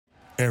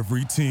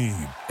Every team,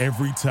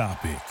 every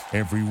topic,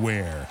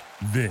 everywhere.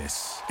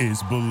 This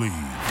is Believe.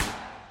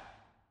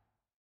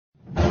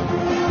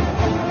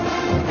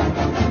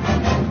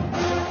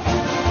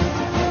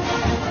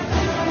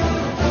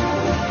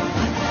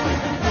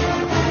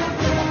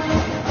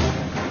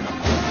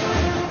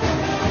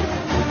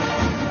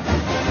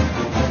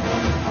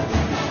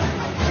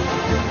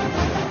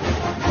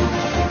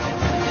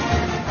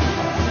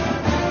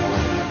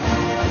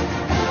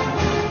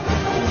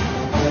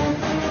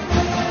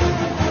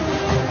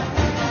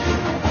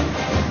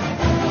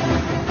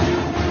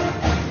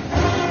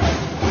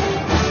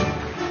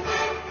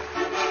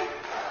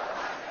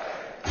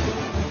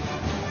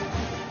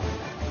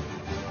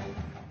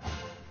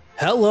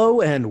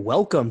 Hello and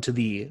welcome to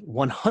the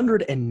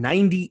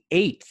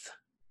 198th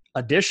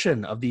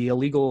edition of the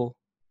Illegal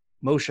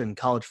Motion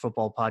College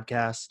Football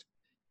Podcast.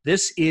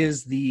 This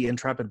is the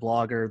intrepid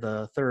blogger,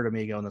 the third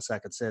amigo in the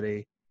second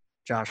city,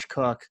 Josh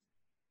Cook.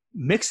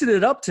 Mixing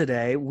it up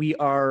today, we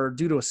are,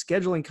 due to a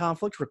scheduling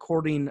conflict,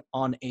 recording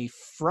on a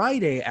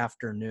Friday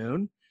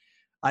afternoon.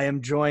 I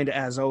am joined,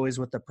 as always,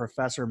 with the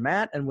Professor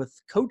Matt and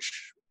with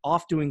Coach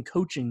off doing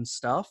coaching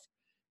stuff.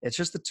 It's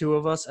just the two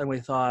of us, and we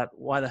thought,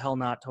 why the hell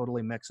not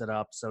totally mix it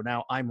up? So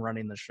now I'm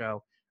running the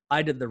show.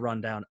 I did the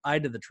rundown. I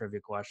did the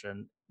trivia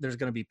question. There's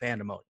going to be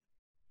pandemonium.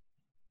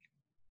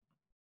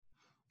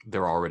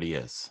 There already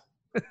is.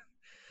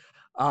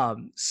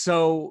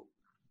 So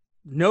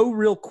no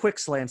real quick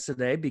slants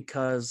today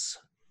because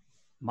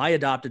my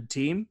adopted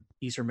team,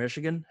 Eastern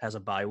Michigan, has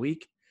a bye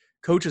week.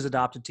 Coach's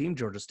adopted team,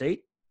 Georgia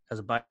State, has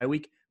a bye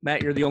week.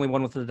 Matt, you're the only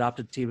one with an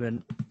adopted team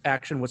in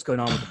action. What's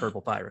going on with the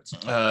Purple Pirates?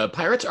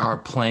 Pirates are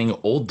playing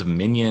Old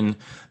Dominion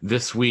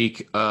this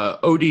week.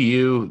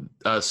 ODU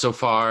so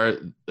far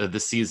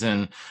this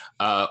season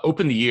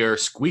opened the year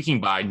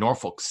squeaking by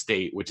Norfolk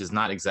State, which is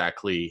not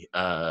exactly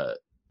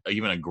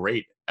even a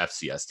great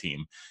FCS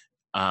team.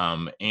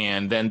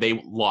 And then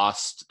they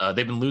lost.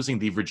 They've been losing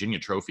the Virginia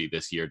Trophy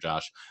this year,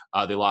 Josh.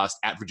 They lost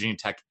at Virginia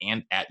Tech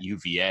and at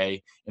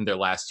UVA in their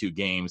last two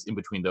games. In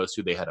between those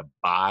two, they had a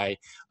bye.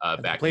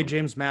 They played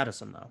James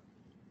Madison, though.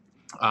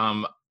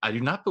 I do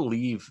not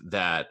believe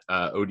that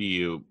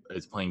ODU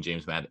is playing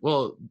James Madison.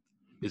 Well,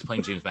 is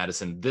playing James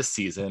Madison this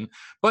season,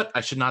 but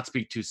I should not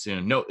speak too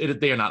soon. No,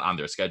 they are not on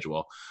their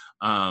schedule.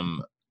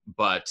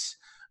 But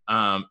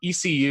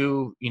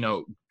ECU,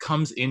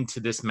 comes into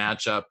this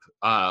matchup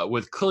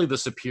with clearly the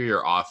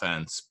superior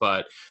offense,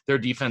 but their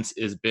defense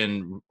has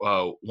been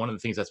one of the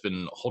things that's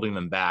been holding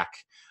them back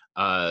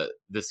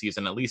this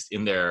season, at least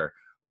in their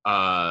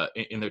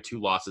two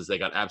losses. They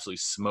got absolutely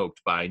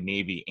smoked by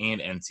Navy and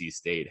NC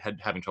State,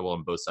 having trouble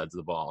on both sides of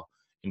the ball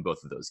in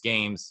both of those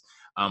games.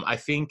 I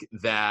think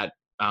that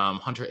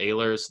Hunter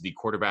Ehlers, the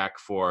quarterback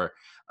for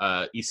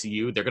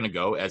ECU, they're going to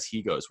go as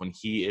he goes. When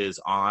he is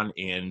on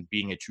and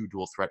being a true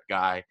dual threat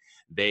guy,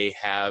 they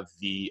have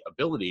the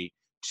ability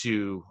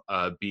to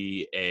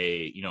be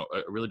a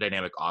really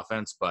dynamic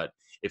offense. But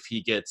if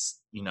he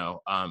gets,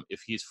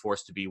 if he's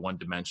forced to be one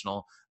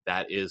dimensional,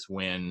 that is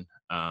when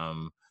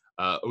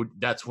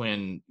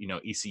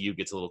ECU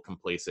gets a little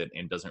complacent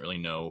and doesn't really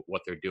know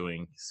what they're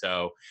doing.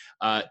 So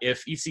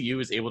if ECU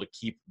is able to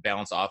keep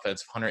balanced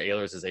offense, if Hunter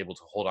Ehlers is able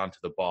to hold on to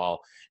the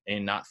ball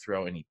and not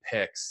throw any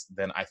picks,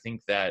 then I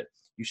think that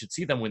you should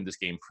see them win this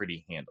game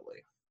pretty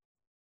handily.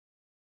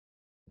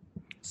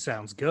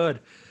 Sounds good.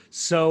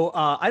 So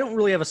I don't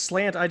really have a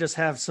slant. I just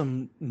have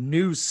some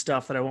news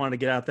stuff that I wanted to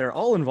get out there,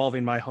 all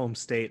involving my home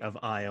state of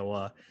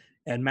Iowa.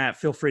 And Matt,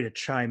 feel free to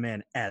chime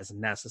in as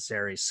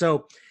necessary.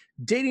 So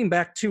dating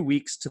back 2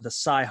 weeks to the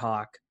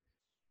Cy-Hawk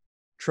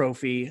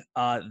Trophy,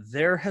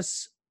 there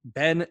has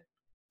been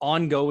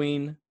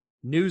ongoing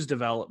news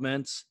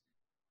developments,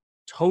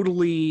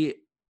 totally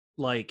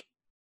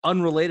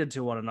unrelated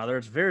to one another.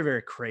 It's very,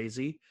 very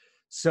crazy.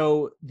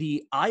 So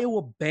the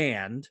Iowa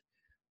band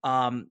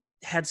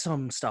had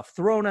some stuff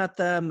thrown at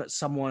them.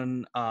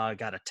 Someone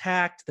got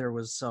attacked. There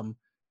was some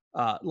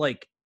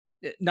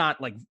not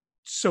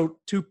so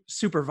too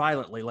super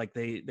violently, like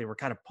they were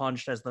kind of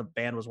punched as the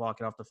band was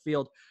walking off the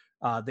field.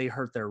 They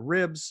hurt their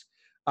ribs.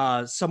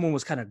 Someone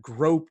was kind of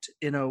groped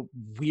in a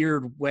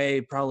weird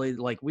way, probably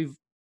like we've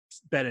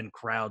been in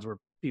crowds where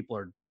people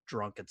are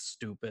drunk and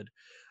stupid.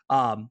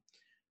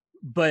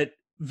 But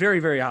very,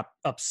 very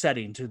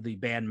upsetting to the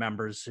band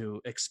members who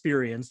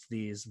experienced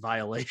these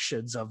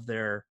violations of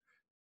their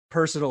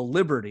personal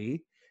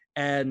liberty.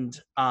 And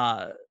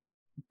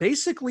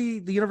basically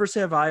the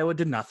University of Iowa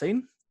did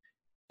nothing.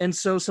 And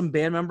so some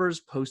band members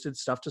posted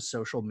stuff to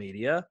social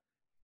media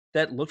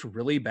that looked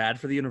really bad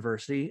for the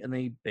university. And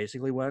they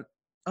basically went,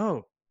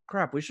 oh,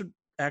 crap, we should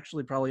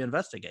actually probably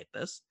investigate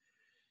this.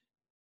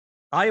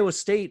 Iowa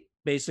State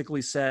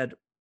basically said,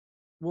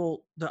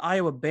 well, the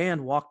Iowa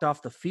band walked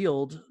off the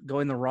field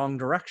going the wrong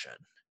direction.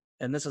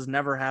 And this has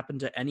never happened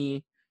to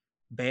any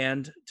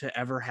band to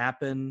ever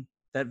happen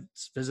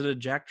that's visited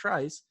Jack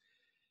Trice.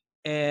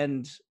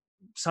 And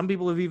some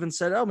people have even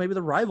said, oh, maybe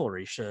the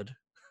rivalry should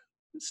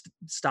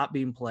stop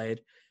being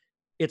played.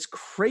 It's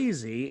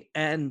crazy.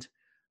 And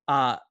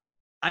I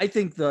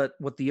think that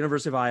what the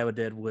University of Iowa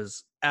did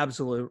was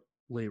absolutely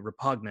absolutely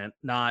repugnant,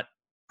 not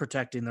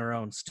protecting their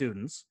own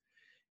students.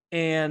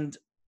 And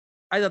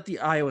I thought the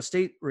Iowa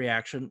State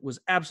reaction was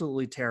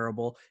absolutely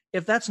terrible.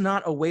 If that's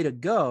not a way to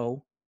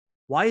go,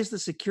 why is the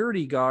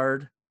security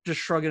guard just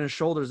shrugging his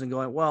shoulders and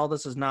going, well,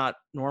 this is not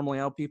normally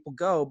how people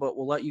go, but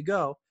we'll let you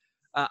go?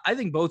 I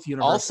think both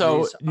universities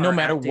Also, no are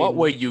matter what acting-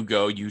 way you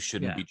go, you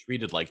shouldn't Yeah. be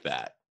treated like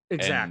that.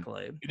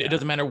 Exactly. And Yeah. it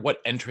doesn't matter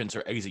what entrance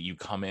or exit you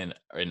come in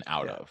and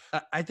out Yeah.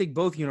 of. I think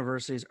both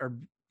universities are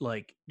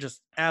like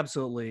just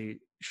absolutely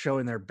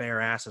showing their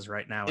bare asses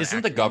right now. and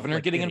Isn't the acting governor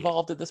like getting idiots.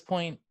 involved at this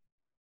point?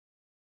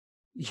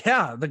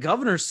 Yeah, the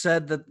governor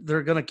said that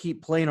they're going to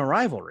keep playing a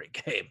rivalry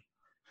game.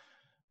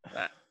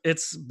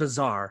 It's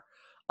bizarre.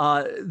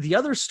 The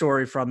other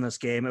story from this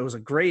game, it was a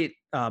great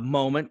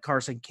moment.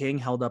 Carson King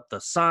held up the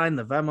sign,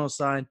 the Venmo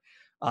sign.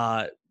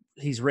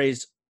 He's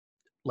raised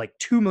like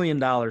 $2 million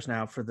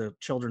now for the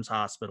Children's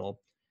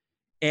Hospital.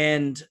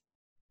 And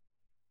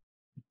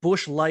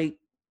Busch Light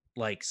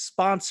like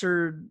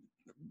sponsored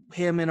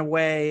him in a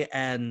way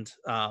and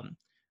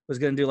was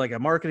going to do like a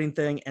marketing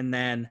thing. And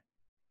then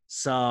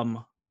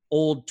some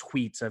old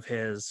tweets of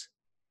his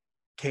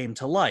came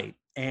to light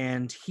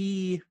and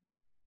he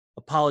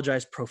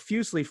apologized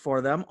profusely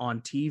for them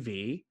on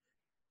TV.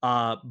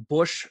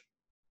 Bush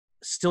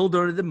still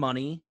donated the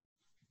money,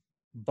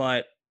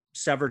 but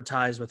severed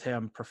ties with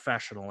him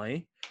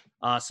professionally.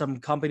 Some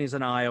companies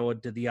in Iowa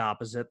did the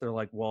opposite. They're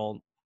like,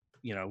 well,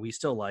 you know, we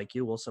still like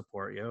you. We'll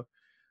support you.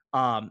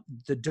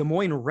 The Des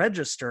Moines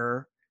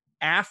Register,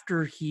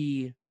 after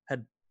he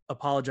had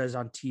apologized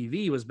on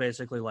TV, was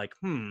basically like,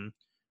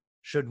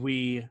 should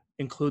we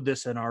include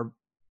this in our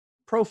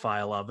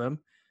profile of him?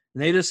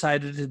 And they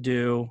decided to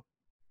do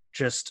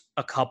just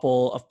a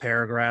couple of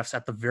paragraphs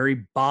at the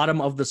very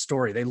bottom of the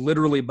story. They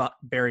literally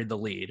buried the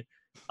lead,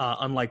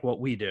 unlike what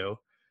we do.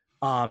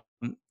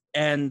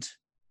 And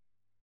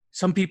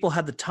some people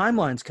had the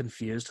timelines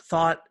confused,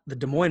 thought the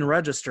Des Moines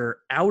Register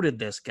outed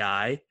this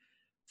guy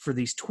for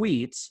these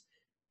tweets.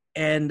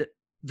 And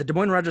the Des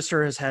Moines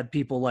Register has had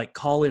people like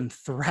call in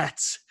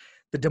threats.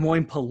 The Des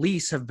Moines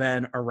police have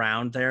been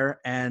around there.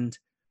 And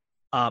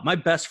my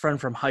best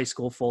friend from high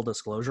school, full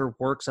disclosure,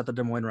 works at the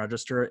Des Moines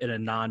Register in a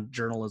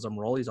non-journalism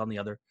role. He's on the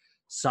other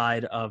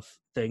side of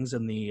things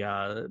in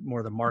the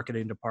more the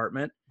marketing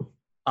department.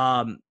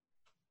 And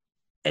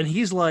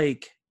he's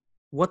like,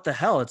 what the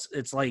hell?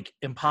 It's like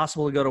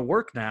impossible to go to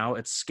work now.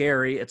 It's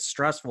scary. It's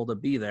stressful to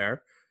be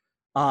there.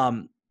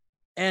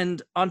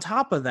 And on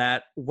top of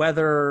that,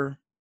 whether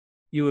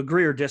you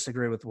agree or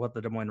disagree with what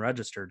the Des Moines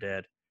Register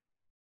did,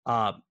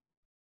 the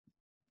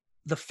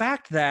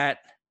fact that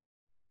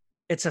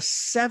it's a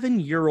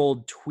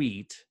 7-year-old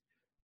tweet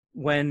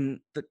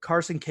when the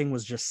Carson King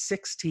was just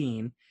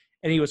 16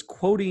 and he was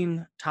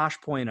quoting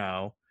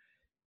Tosh.0,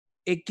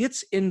 it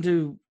gets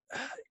into,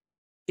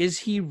 is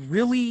he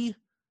really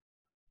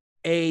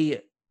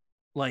a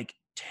like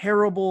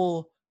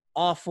terrible,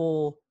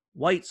 awful,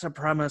 white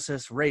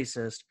supremacist,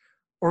 racist,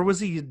 or was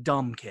he a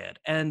dumb kid?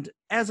 And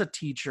as a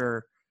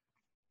teacher,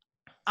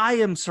 I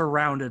am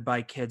surrounded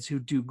by kids who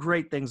do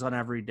great things on an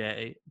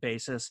everyday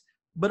basis,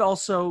 but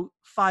also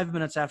 5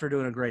 minutes after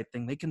doing a great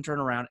thing, they can turn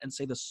around and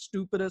say the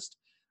stupidest,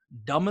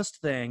 dumbest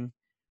thing.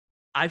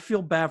 I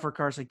feel bad for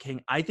Carson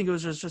King. I think it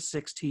was just a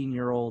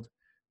 16-year-old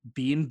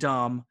being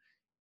dumb.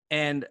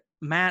 And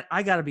Matt,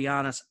 I got to be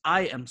honest,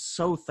 I am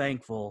so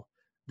thankful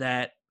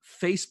that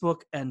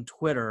Facebook and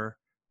Twitter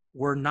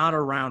were not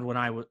around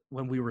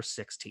when we were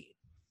 16.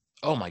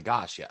 Oh my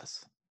gosh,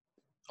 yes.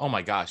 Oh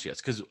my gosh,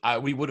 yes. Because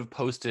we would have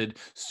posted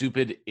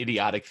stupid,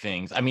 idiotic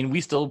things. I mean, we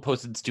still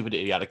posted stupid,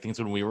 idiotic things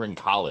when we were in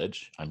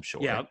college, I'm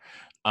sure. Yeah.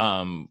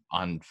 On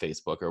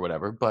Facebook or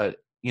whatever. But,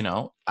 you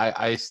know,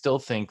 I still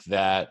think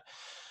that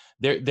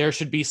there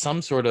should be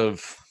some sort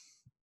of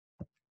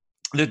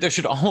there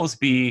should almost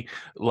be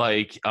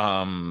like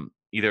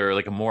either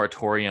like a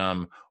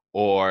moratorium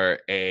or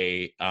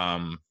a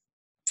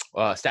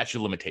statute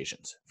of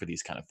limitations for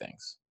these kind of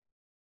things.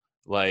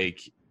 Like,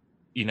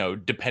 you know,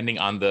 depending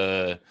on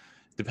the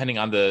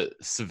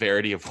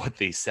severity of what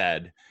they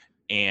said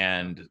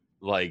and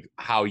like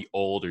how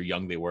old or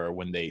young they were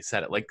when they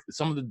said it. Like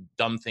some of the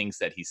dumb things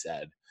that he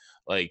said,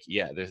 like,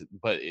 yeah,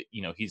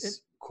 you know,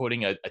 he's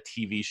quoting a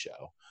TV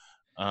show,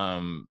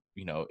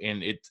 you know,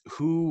 and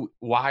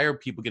why are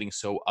people getting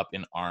so up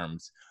in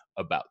arms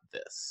about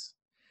this?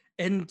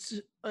 And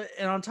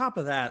on top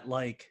of that,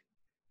 like,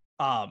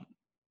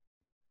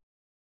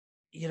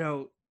 you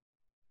know,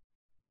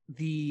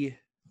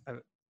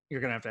 you're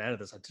going to have to edit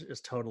this. I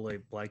just totally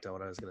blanked out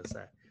what I was going to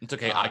say. It's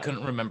okay. I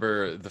couldn't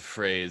remember the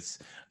phrase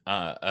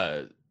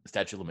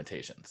statute of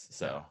limitations.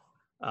 So,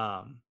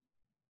 yeah,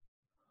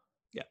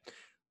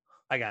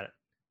 I got it.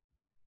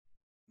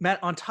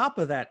 Matt, on top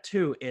of that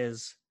too,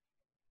 is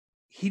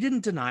he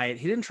didn't deny it.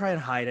 He didn't try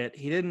and hide it.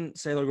 He didn't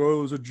say like, oh,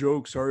 it was a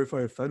joke. Sorry if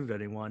I offended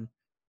anyone,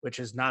 which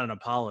is not an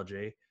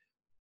apology.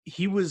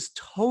 He was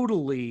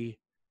totally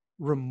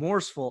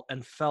remorseful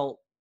and felt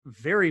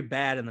very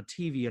bad in the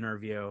TV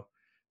interview.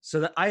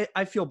 So that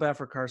I feel bad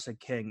for Carson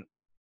King.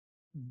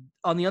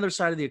 On the other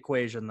side of the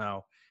equation,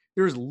 though,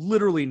 there is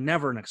literally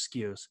never an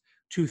excuse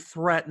to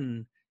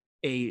threaten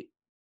a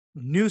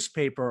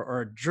newspaper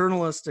or a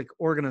journalistic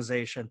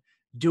organization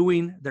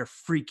doing their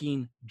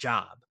freaking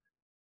job.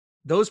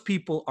 Those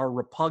people are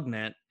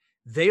repugnant.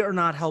 They are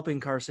not helping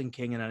Carson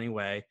King in any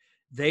way.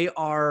 They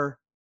are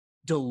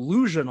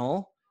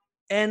delusional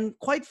and,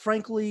 quite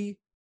frankly,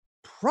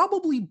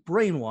 probably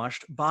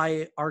brainwashed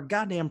by our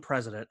goddamn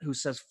president who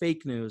says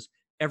fake news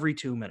every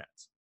 2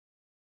 minutes.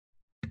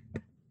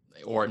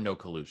 Or no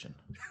collusion.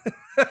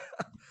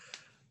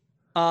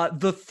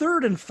 The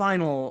third and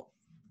final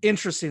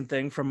interesting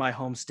thing from my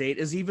home state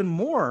is even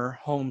more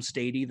home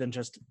statey than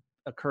just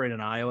occurring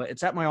in Iowa.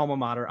 It's at my alma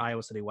mater,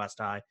 Iowa City West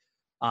High.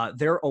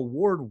 Their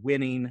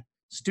award-winning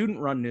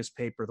student-run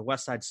newspaper, the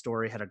West Side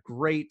Story, had a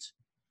great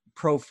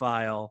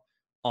profile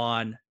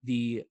on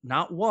the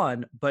not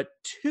one, but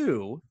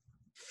two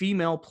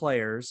female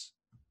players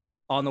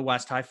on the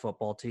West High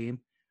football team.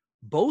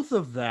 Both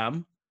of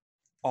them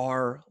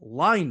are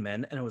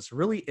linemen, and it was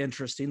really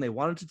interesting. They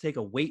wanted to take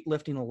a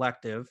weightlifting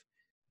elective.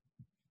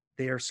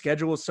 Their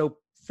schedule was so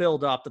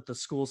filled up that the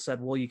school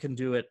said, well, you can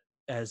do it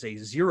as a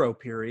 0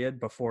 period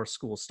before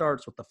school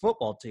starts with the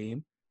football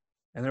team.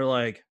 And they're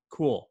like,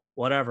 cool,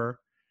 whatever.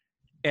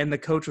 And the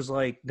coach was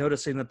like,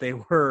 noticing that they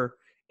were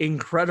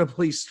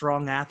incredibly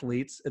strong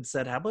athletes, and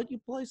said, how about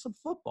you play some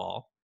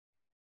football?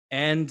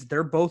 And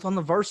they're both on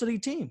the varsity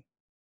team.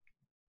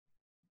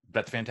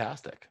 That's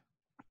fantastic.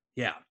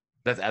 Yeah.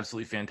 That's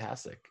absolutely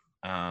fantastic.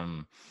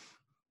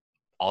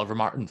 Oliver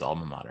Martin's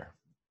alma mater.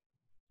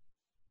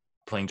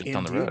 Playing just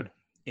down the road.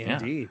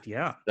 Indeed,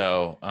 yeah.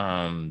 So,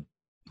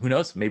 who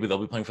knows? Maybe they'll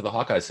be playing for the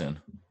Hawkeyes soon.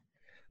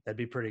 That'd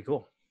be pretty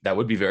cool. That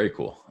would be very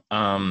cool.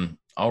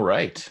 All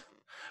right.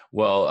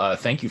 Well,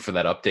 thank you for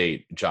that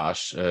update,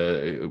 Josh.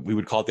 We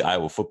would call it the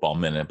Iowa Football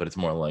Minute, but it's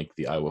more like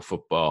the Iowa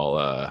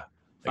Football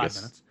 5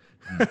 minutes.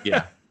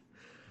 Yeah.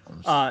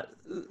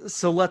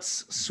 So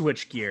let's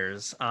switch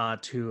gears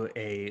to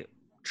a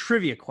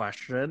trivia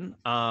question.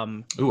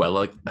 Ooh,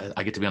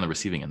 I get to be on the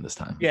receiving end this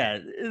time. Yeah,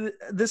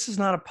 this is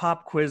not a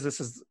pop quiz.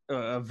 This is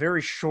a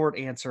very short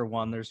answer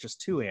one. There's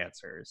just 2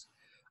 answers.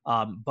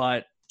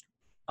 But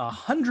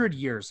 100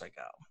 years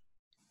ago,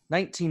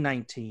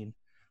 1919,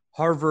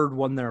 Harvard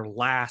won their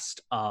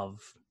last of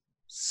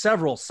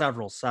several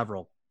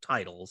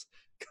titles,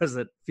 because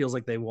it feels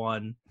like they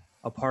won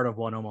a part of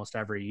one almost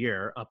every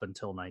year up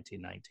until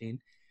 1919.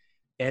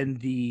 And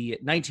the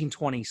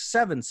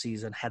 1927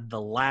 season had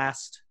the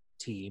last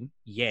team,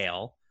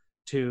 Yale,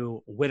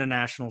 to win a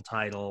national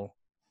title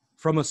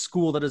from a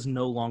school that is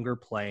no longer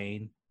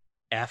playing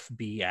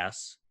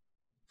FBS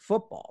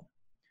football.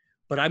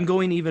 But I'm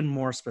going even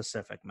more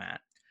specific, Matt.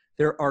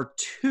 There are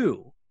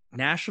 2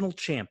 national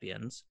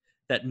champions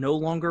that no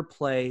longer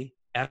play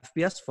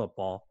FBS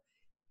football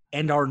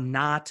and are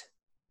not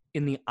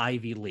in the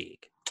Ivy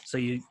League. So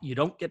you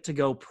don't get to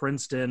go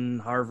Princeton,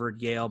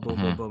 Harvard, Yale, boom,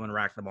 boom, boom, and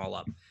rack them all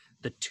up.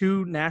 The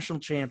 2 national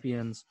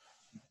champions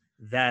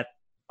that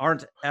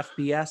aren't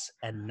FBS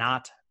and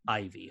not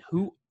Ivy.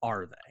 Who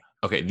are they?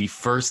 Okay, the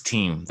first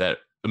team that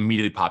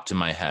immediately popped in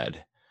my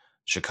head,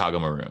 Chicago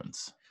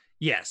Maroons.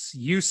 Yes,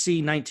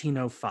 UC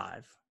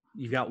 1905.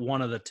 You got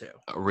one of the 2.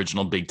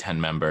 Original Big Ten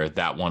member.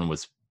 That one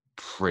was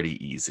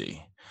pretty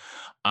easy.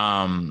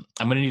 I'm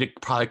going to need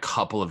probably a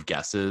couple of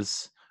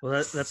guesses.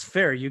 Well, that's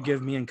fair. You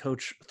give me and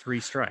Coach 3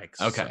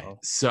 strikes. Okay,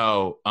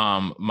 so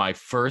my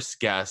first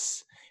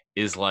guess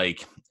is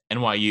like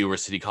NYU or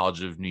City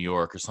College of New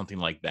York or something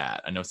like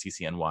that. I know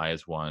CCNY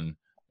is one,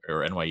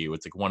 or NYU.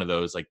 It's like one of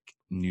those like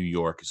New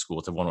York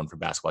schools. I've won one for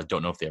basketball. I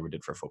don't know if they ever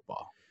did for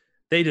football.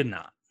 They did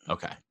not.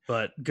 Okay.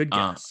 But good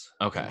guess.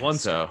 Okay. One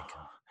so,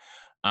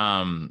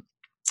 my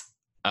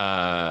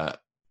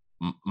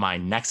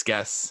next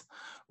guess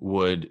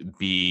would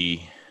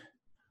be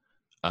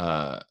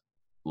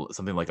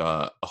something like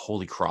a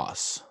Holy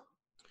Cross.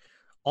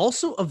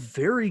 Also a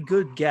very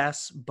good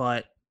guess,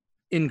 but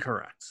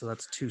incorrect. So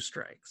that's 2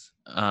 strikes.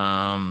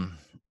 Lehigh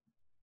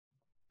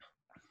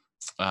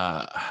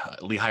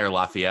or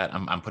Lafayette.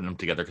 I'm putting them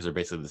together because they're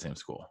basically the same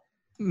school.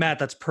 Matt,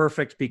 that's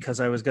perfect, because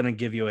I was going to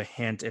give you a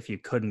hint if you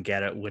couldn't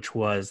get it, which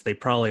was they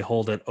probably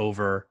hold it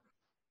over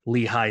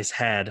Lehigh's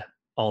head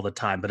all the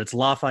time. But it's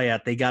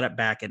Lafayette. They got it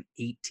back in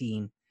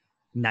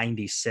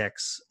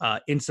 1896.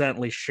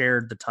 Incidentally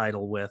shared the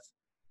title with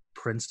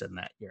Princeton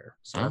that year.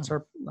 So that's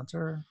our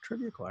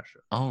trivia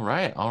question. All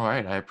right.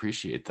 I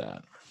appreciate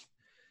that.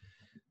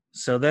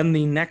 So then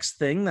the next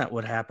thing that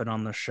would happen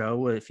on the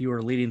show, if you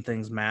were leading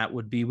things, Matt,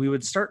 would be we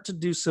would start to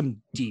do some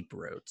deep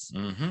routes.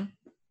 Mm-hmm.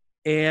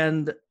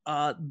 And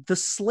the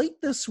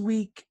slate this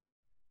week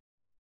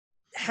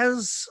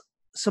has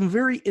some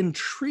very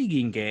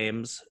intriguing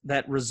games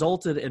that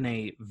resulted in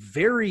a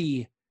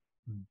very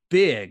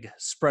big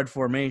spread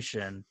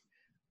formation,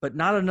 but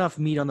not enough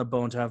meat on the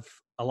bone to have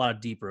a lot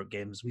of deep route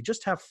games. We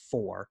just have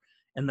 4.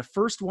 And the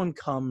first one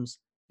comes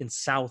in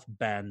South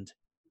Bend,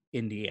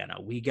 Indiana.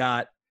 We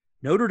got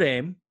Notre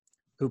Dame,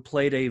 who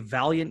played a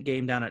valiant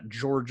game down at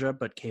Georgia,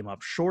 but came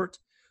up short,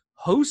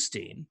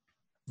 hosting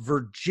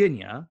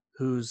Virginia,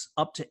 who's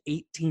up to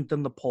 18th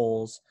in the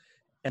polls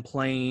and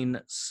playing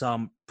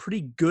some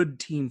pretty good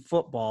team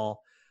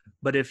football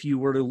But if you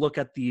were to look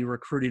at the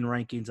recruiting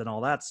rankings and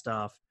all that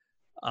stuff,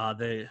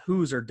 the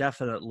Who's are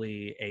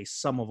definitely a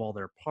sum of all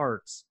their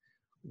parts.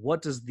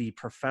 What does the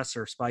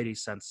Professor Spidey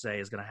sense say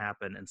is going to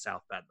happen in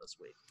South Bend this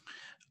week?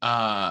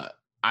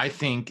 I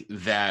think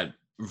that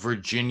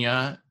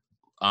Virginia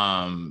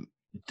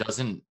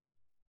doesn't.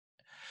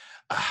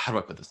 How do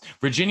I put this?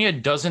 Virginia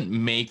doesn't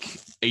make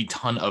a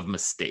ton of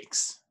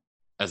mistakes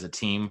as a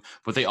team,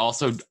 but they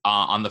also,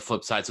 on the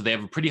flip side, so they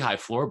have a pretty high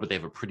floor, but they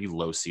have a pretty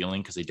low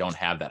ceiling because they don't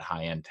have that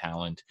high-end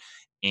talent.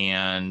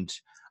 And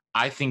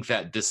I think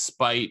that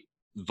despite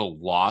the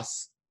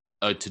loss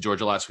to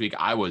Georgia last week,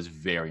 I was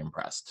very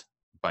impressed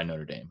by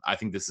Notre Dame. I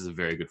think this is a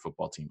very good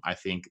football team. I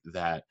think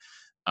that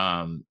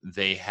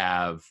they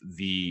have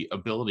the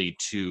ability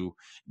to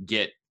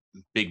get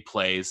big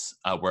plays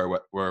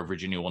where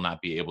Virginia will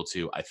not be able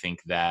to. I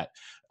think that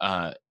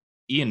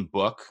Ian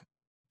Book,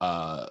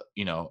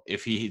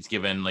 if he's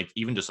given like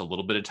even just a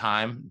little bit of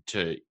time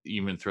to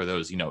even throw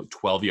those,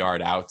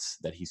 12-yard outs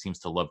that he seems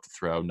to love to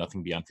throw,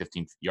 nothing beyond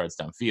 15 yards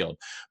downfield.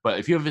 But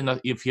if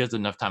he has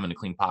enough time in a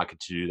clean pocket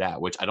to do that,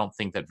 which I don't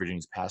think that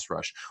Virginia's pass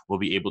rush will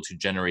be able to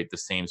generate the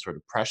same sort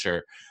of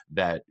pressure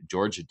that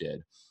Georgia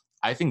did,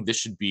 I think this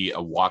should be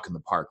a walk in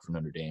the park for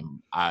Notre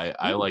Dame.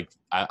 I like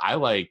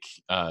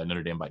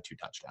Notre Dame by 2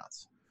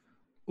 touchdowns.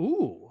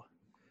 Ooh,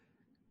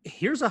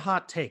 here's a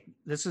hot take.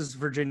 This is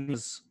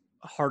Virginia's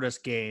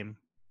hardest game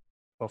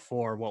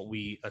before what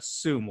we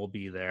assume will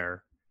be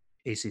their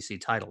ACC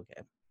title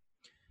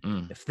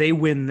game. If they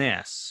win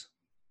this,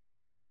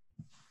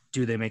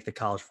 do they make the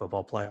college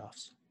football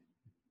playoffs?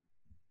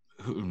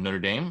 Who, Notre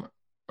Dame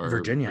or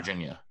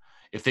Virginia?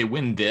 If they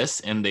win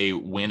this and they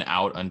win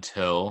out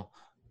until,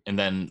 and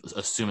then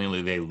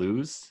assumingly they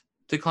lose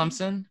to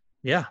Clemson?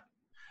 Yeah.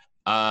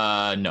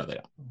 No, they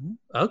don't.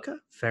 Okay,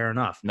 fair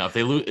enough. No, if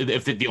they lose,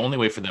 the only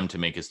way for them to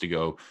make is to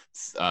go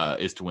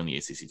is to win the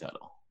ACC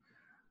title.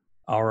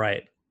 All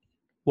right.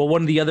 Well,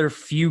 one of the other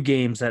few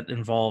games that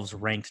involves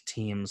ranked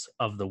teams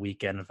of the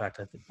weekend. In fact,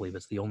 I believe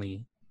it's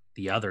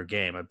the other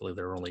game. I believe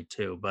there are only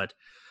 2. But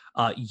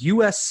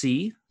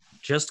USC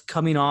just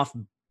coming off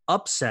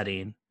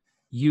upsetting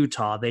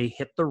Utah. They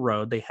hit the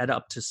road. They head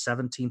up to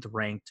 17th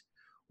ranked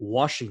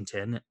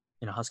Washington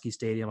in a Husky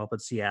Stadium up in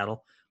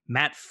Seattle.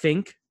 Matt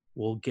Fink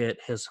will get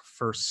his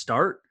first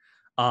start.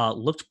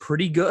 Looked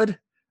pretty good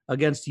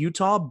against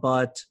Utah,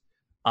 but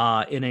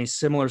in a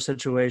similar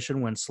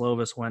situation when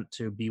Slovis went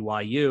to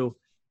BYU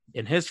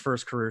in his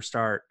first career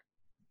start,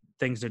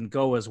 things didn't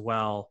go as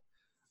well.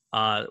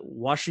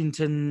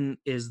 Washington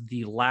is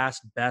the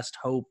last best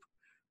hope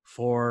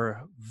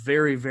for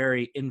very,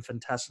 very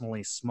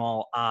infinitesimally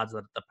small odds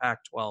that the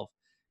Pac-12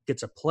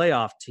 gets a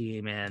playoff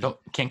team. And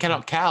can't count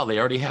out Cal. They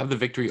already have the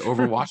victory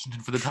over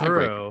Washington for the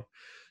tiebreaker.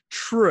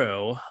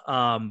 True.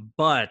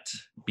 But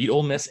beat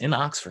Ole Miss in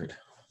Oxford.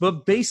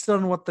 But based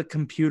on what the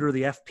computer,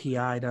 the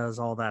FPI does,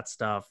 all that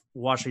stuff,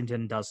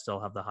 Washington does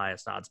still have the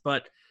highest odds.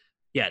 But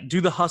yeah,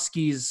 do the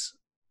Huskies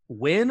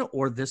win,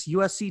 or this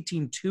USC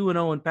team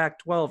 2-0 in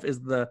Pac-12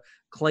 is the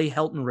Clay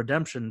Helton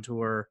redemption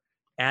tour,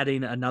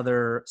 adding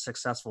another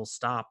successful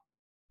stop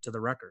to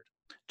the record?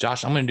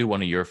 Josh, I'm going to do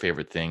one of your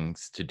favorite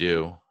things to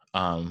do.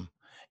 And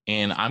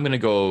I'm going to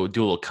go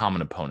do a little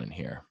common opponent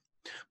here.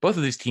 Both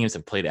of these teams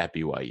have played at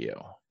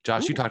BYU.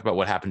 Josh, You talked about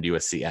what happened to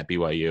USC at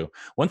BYU.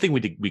 One thing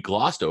we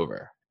glossed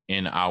over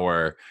in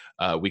our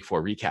Week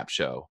 4 recap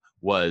show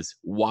was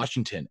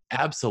Washington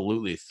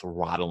absolutely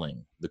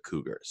throttling the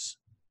Cougars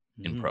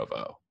in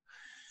Provo.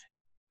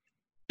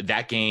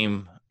 That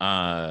game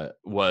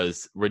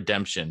was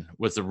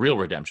the real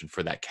redemption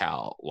for that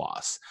Cal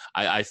loss.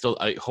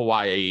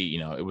 Hawaii,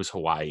 it was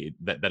Hawaii.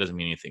 That doesn't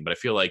mean anything. But I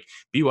feel like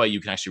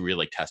BYU can actually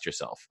really test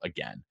yourself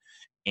again.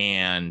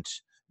 And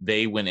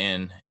they went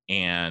in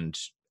and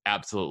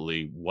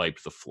absolutely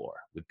wiped the floor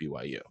with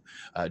BYU.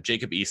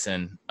 Jacob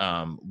Eason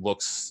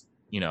looks,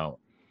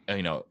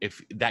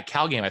 if that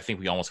Cal game, I think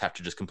we almost have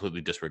to just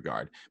completely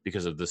disregard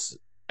because of this,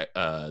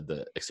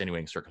 the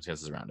extenuating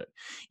circumstances around it.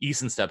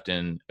 Eason stepped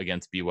in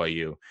against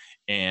BYU,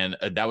 and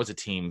that was a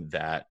team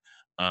that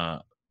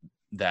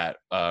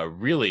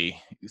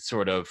really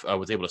sort of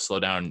was able to slow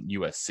down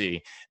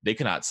USC. They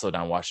could not slow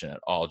down Washington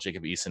at all.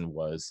 Jacob Eason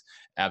was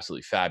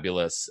absolutely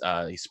fabulous.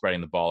 He's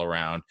spreading the ball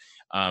around,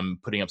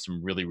 putting up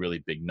some really, really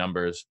big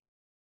numbers.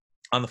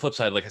 On the flip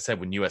side, like I said,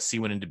 when USC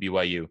went into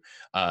BYU,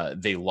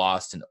 they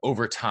lost in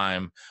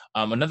overtime.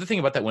 Another thing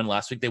about that win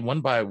last week, they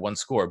won by 1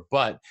 score,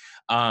 but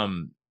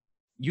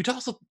Utah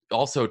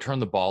also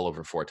turned the ball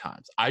over 4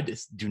 times. I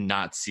just do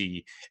not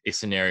see a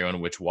scenario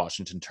in which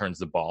Washington turns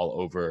the ball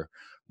over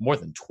more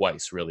than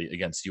twice, really,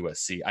 against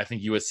USC. I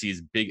think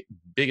USC's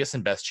biggest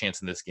and best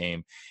chance in this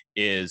game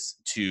is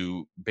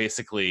to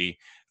basically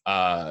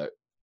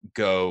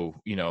go,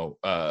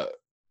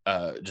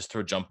 just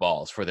throw jump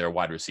balls for their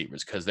wide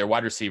receivers, because their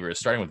wide receivers,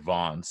 starting with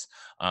Vaughns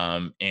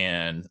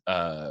and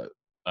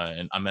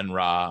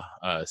Amen-Ra,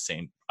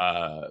 St.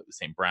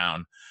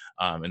 Brown,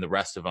 and the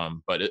rest of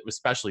them, but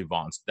especially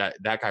Vaughns.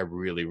 That guy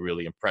really,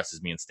 really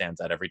impresses me and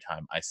stands out every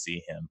time I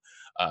see him.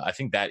 I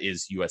think that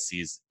is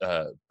USC's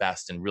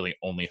best and really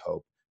only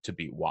hope to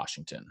beat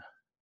Washington.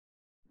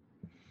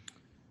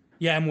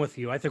 Yeah, I'm with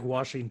you. I think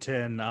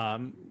Washington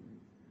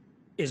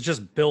is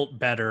just built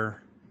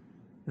better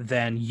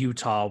than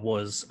Utah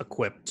was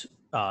equipped.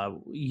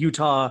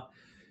 Utah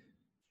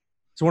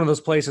is one of those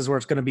places where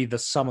it's going to be the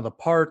sum of the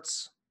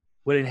parts.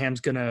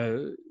 Whittingham's going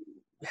to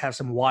have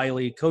some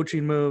wily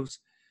coaching moves,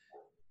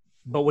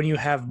 but when you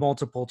have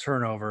multiple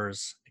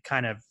turnovers, it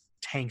kind of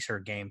tanks your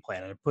game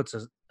plan, and it puts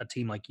a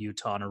team like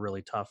Utah in a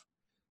really tough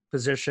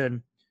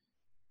position.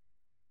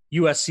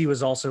 USC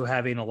was also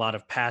having a lot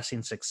of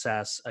passing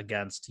success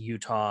against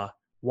Utah.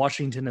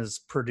 Washington has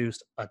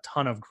produced a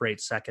ton of great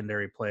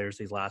secondary players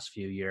these last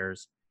few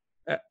years.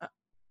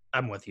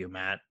 I'm with you,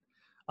 Matt.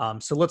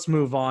 So let's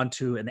move on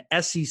to an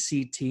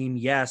SEC team.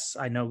 Yes,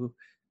 I know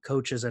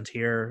Coach isn't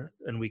here,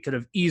 and we could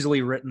have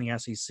easily written the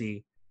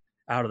SEC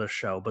out of the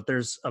show, but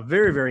there's a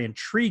very, very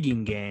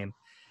intriguing game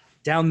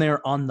down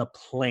there on the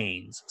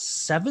plains.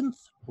 7th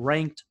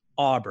ranked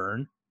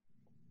Auburn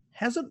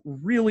hasn't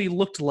really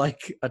looked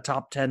like a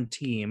top 10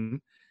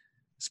 team,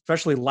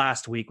 especially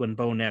last week when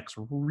Bo Nix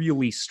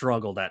really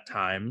struggled at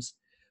times.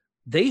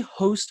 They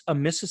host a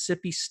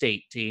Mississippi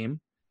State team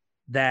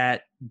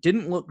that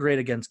didn't look great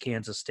against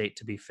Kansas State,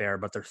 to be fair,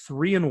 but they're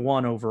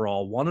 3-1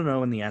 overall,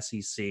 1-0 in the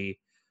SEC.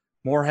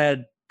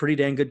 Moorhead, pretty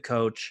dang good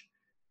coach.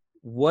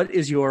 What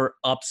is your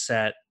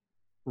upset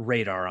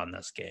radar on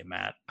this game,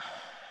 Matt?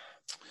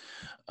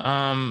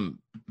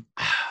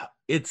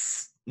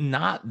 It's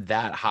not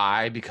that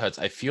high because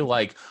I feel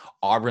like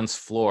Auburn's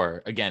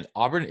floor, again,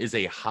 Auburn is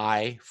a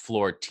high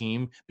floor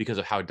team because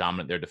of how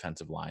dominant their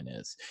defensive line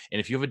is. And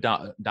if you have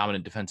a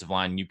dominant defensive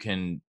line, you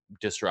can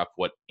disrupt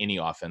what any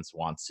offense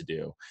wants to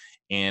do.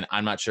 And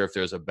I'm not sure if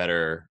there's a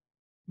better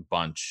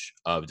bunch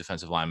of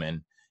defensive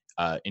linemen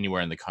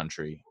anywhere in the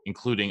country,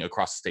 including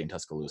across the state in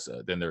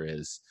Tuscaloosa, than there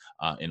is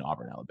in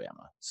Auburn,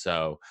 Alabama.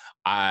 So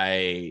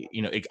I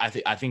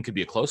think could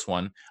be a close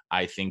one.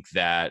 I think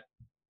that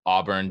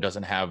Auburn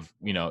doesn't have,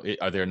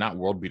 they're not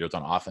world beaters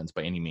on offense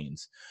by any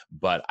means,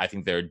 but I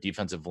think their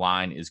defensive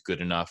line is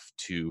good enough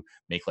to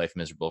make life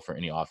miserable for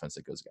any offense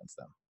that goes against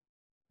them.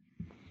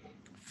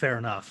 Fair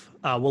enough.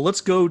 Well, let's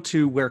go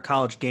to where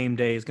College Game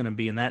Day is going to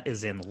be, and that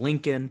is in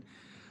Lincoln.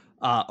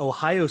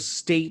 Ohio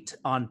State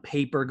on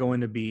paper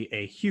going to be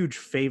a huge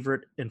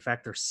favorite. In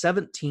fact, they're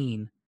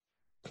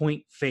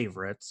 17-point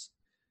favorites.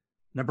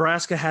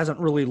 Nebraska hasn't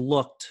really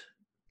looked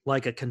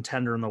like a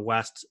contender in the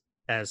West,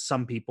 as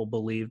some people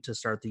believe, to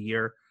start the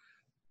year,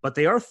 but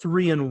they are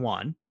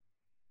 3-1.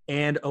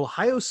 And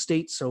Ohio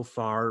State so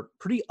far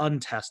pretty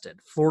untested.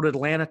 Florida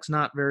Atlantic's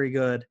not very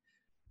good.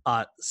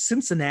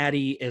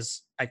 Cincinnati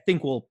I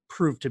think will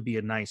prove to be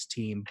a nice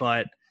team,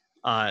 but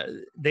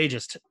they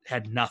just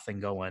had nothing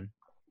going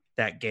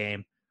that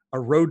game. A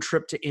road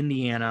trip to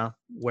Indiana,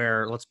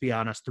 where, let's be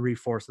honest,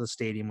 3/4 of the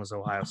stadium was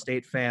Ohio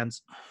State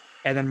fans,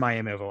 and then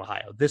Miami of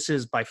Ohio. This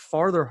is by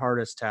far their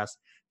hardest test.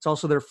 It's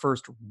also their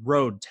first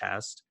road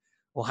test.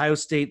 Ohio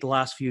State the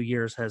last few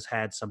years has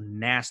had some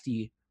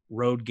nasty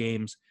road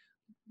games,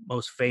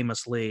 most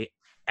famously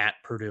at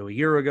Purdue a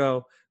year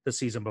ago, the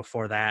season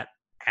before that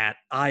at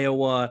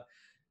Iowa.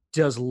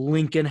 Does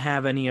Lincoln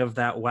have any of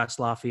that West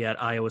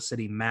Lafayette, Iowa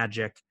City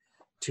magic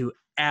to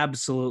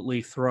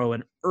absolutely throw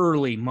an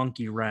early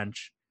monkey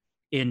wrench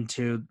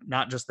into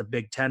not just the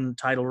Big Ten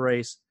title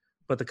race,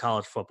 but the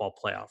college football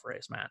playoff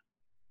race, Matt?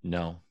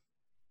 No.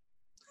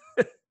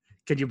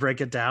 Could you break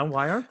it down?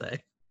 Why aren't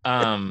they?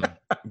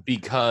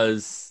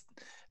 Because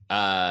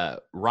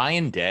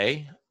Ryan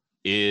Day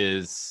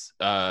is,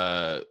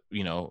 has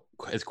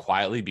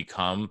quietly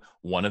become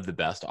one of the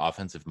best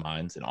offensive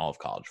minds in all of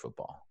college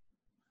football.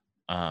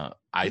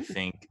 I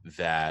think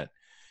that,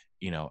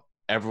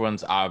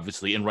 everyone's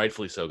obviously, and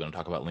rightfully so, going to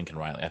talk about Lincoln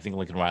Riley. I think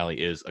Lincoln Riley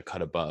is a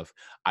cut above.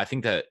 I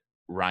think that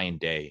Ryan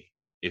Day,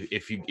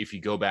 if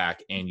you go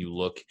back and you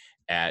look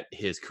at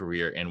his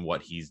career and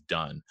what he's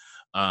done,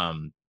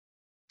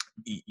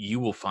 you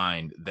will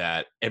find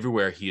that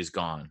everywhere he has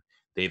gone,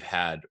 they've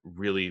had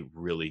really,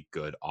 really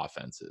good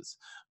offenses.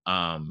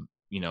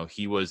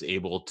 He was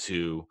able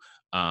to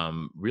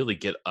really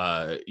get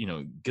a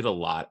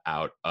lot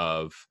out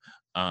of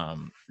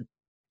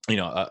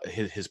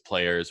his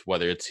players,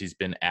 whether he's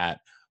been at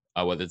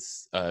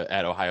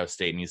Ohio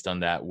State, and he's done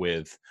that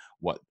with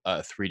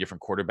 3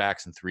 different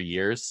quarterbacks in 3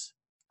 years,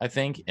 I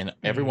think. And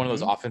every one of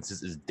those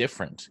offenses is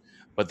different,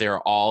 but they're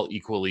all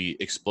equally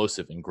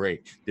explosive and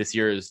great.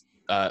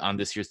 On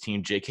this year's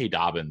team, J.K.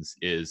 Dobbins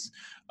is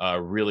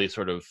really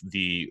sort of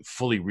the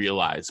fully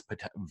realized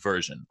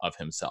version of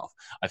himself.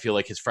 I feel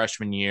like his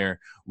freshman year,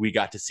 we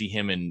got to see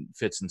him in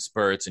fits and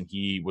spurts, and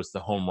he was the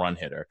home run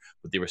hitter,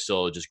 but they were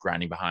still just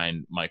grinding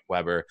behind Mike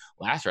Weber.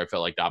 Last year, I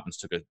felt like Dobbins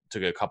took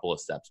a couple of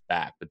steps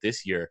back, but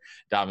this year,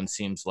 Dobbins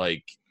seems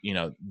like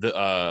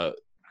an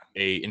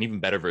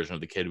even better version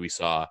of the kid we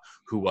saw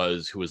who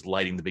was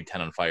lighting the Big Ten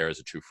on fire as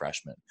a true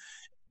freshman.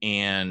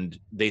 And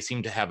they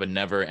seem to have a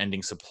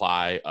never-ending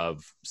supply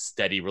of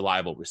steady,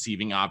 reliable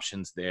receiving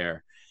options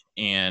there.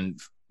 And,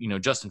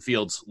 Justin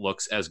Fields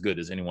looks as good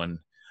as anyone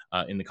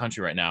in the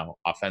country right now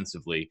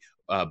offensively,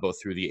 both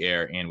through the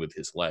air and with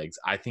his legs.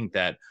 I think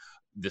that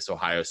this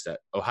Ohio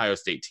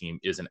State team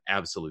is an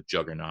absolute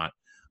juggernaut.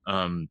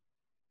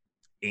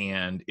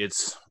 And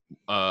it's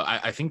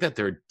I think that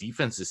their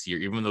defense this year,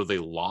 even though they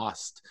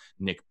lost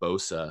Nick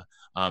Bosa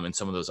and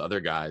some of those other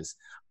guys,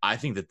 I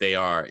think that they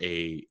are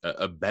a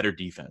better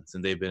defense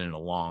than they've been in a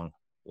long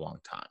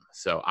time.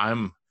 So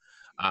I'm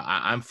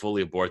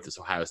fully aboard this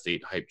Ohio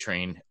State hype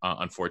train.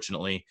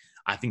 Unfortunately,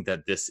 I think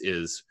that this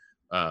is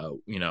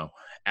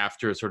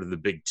after sort of the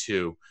big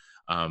two.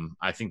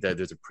 I think that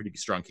there's a pretty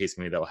strong case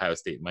for me that Ohio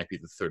State might be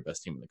the third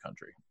best team in the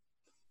country.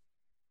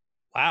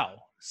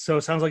 Wow. So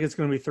it sounds like it's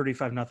going to be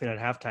 35-0 at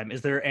halftime.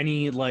 Is there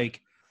any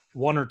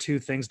one or two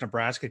things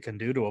Nebraska can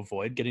do to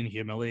avoid getting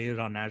humiliated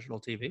on national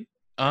TV?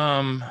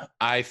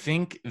 I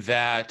think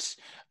that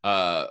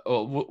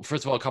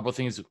first of all, a couple of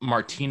things.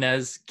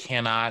 Martinez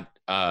cannot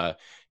turn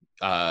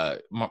the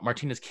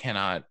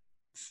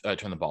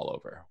ball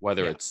over,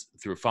 whether it's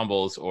through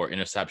fumbles or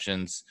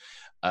interceptions.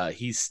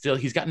 He's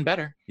gotten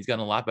better. He's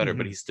gotten a lot better,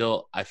 but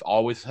I've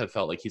always have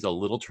felt like he's a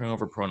little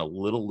turnover prone, a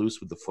little loose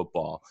with the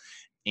football.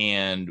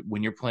 And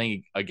when you're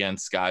playing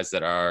against guys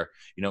that are,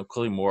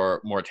 clearly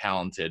more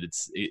talented,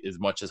 it's as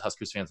much as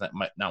Huskers fans that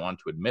might not want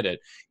to admit it,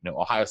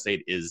 Ohio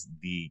State is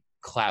the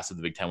class of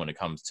the Big Ten when it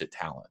comes to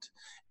talent.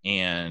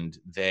 And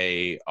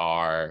they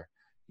are,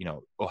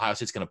 Ohio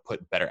State's going to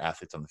put better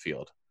athletes on the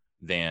field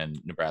than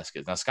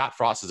Nebraska is. Now, Scott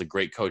Frost is a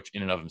great coach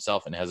in and of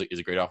himself and is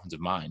a great offensive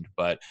mind,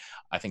 but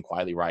I think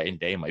quietly Ryan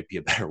Day might be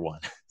a better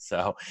one.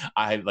 So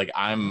I'm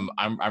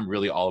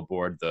really all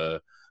aboard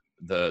the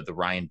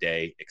Ryan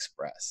Day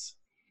Express.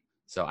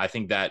 So I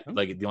think that,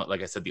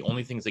 like I said, the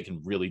only things they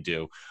can really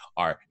do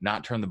are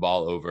not turn the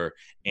ball over,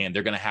 and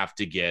they're going to have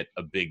to get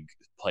a big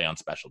play on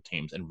special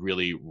teams and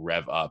really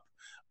rev up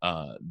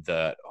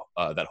that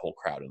whole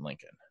crowd in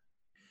Lincoln.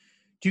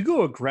 Do you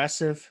go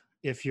aggressive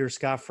if you're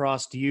Scott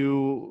Frost? Do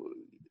you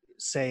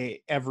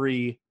say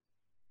every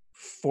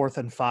 4th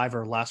and 5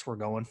 or less we're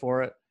going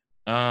for it?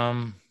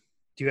 Do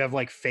you have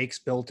fakes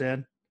built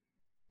in?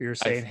 You're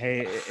saying,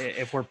 hey,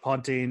 if we're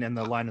punting and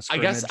the line of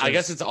scrimmage, I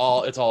guess it's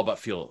all about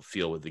feel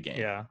with the game.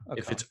 Yeah. Okay.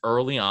 If it's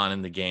early on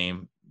in the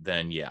game,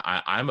 then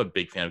I'm a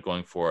big fan of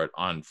going for it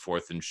on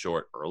 4th and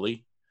short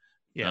early.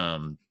 Yeah.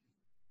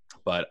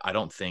 But I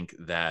don't think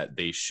that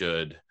they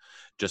should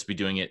just be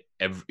doing it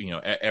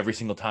every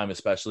single time,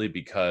 especially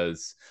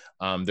because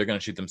they're going to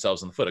shoot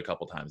themselves in the foot a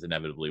couple times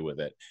inevitably with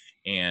it.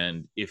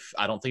 And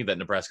I don't think that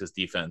Nebraska's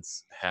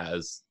defense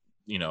has.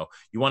 You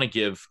want to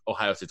give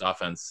Ohio State's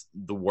offense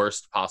the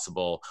worst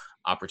possible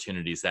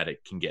opportunities that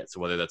it can get. So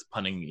whether that's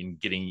punting and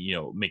getting,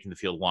 making the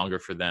field longer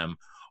for them,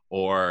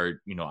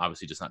 or,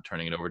 obviously just not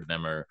turning it over to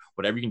them, or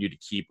whatever you can do to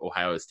keep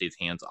Ohio State's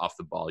hands off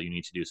the ball, you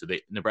need to do. So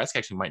Nebraska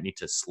actually might need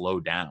to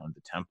slow down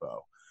the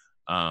tempo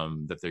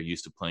that they're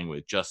used to playing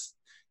with, just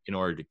in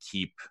order to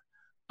keep,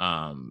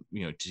 to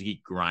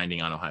keep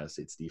grinding on Ohio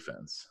State's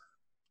defense.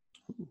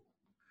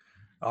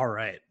 All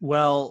right.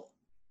 Well,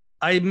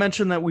 I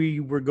mentioned that we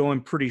were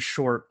going pretty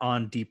short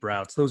on deep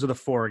routes. Those are the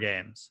 4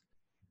 games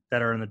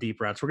that are in the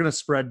deep routes. We're going to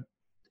spread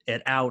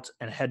it out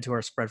and head to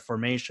our spread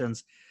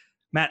formations.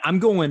 Matt, I'm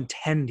going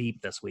 10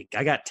 deep this week.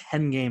 I got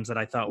 10 games that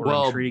I thought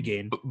were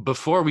intriguing.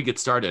 Before we get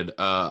started,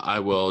 I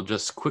will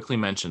just quickly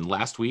mention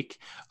last week,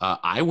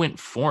 I went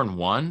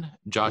 4-1.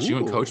 Josh, you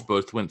and Coach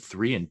both went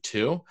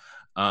 3-2.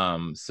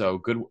 So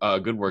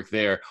good work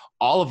there.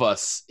 All of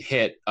us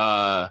hit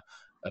on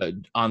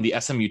the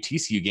SMU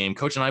TCU game.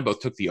 Coach and I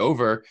both took the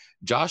over.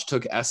 Josh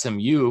took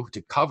SMU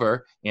to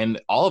cover, and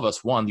all of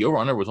us won. The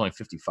over-under was only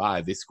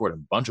 55. They scored a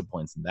bunch of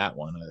points in that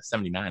one,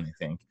 79, I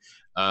think.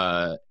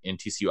 And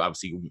TCU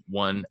obviously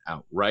won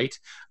outright.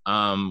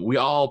 We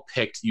all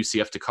picked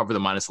UCF to cover the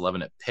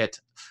 -11 at Pitt.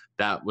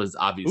 That was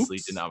obviously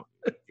did not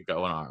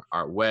go in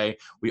our way.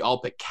 We all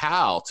picked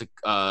Cal to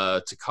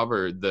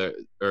cover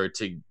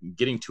to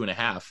getting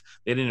 2.5.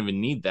 They didn't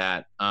even need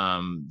that.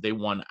 They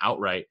won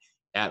outright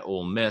at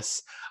Ole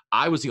Miss.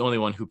 I was the only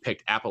one who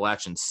picked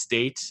Appalachian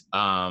State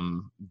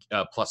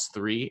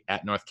 +3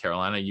 at North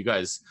Carolina. You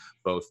guys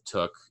both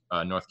took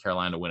North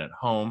Carolina to win at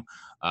home.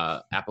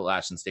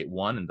 Appalachian State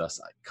won, and thus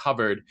I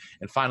covered.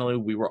 And finally,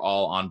 we were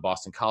all on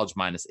Boston College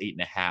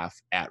 -8.5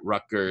 at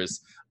Rutgers.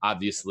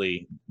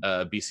 Obviously,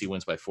 BC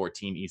wins by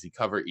 14. Easy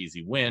cover,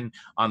 easy win.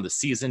 On the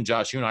season,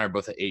 Josh, you and I are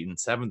both at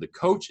 8-7. The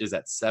coach is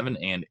at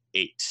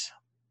 7-8.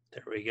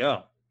 There we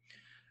go.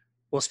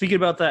 Well, speaking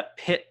about that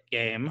Pitt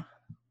game,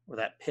 or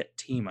that Pitt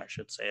team, I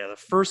should say, the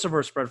first of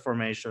our spread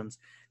formations.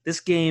 This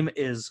game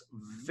is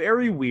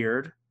very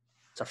weird.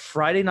 It's a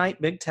Friday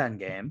night Big Ten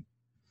game.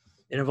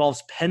 It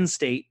involves Penn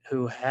State,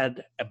 who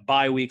had a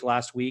bye week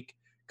last week,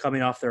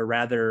 coming off their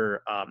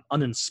rather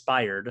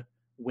uninspired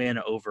win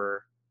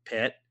over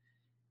Pitt.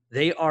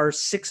 They are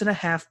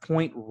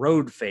 6.5-point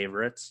road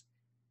favorites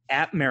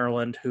at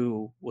Maryland,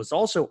 who was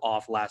also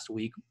off last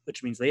week,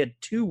 which means they had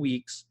 2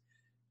 weeks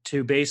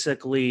to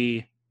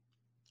basically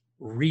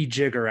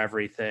rejigger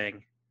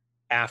everything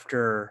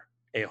after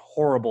a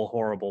horrible,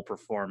 horrible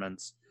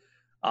performance.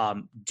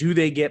 Do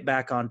they get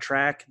back on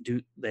track?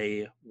 Do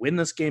they win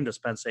this game? Does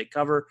Penn State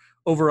cover?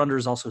 Over-under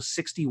is also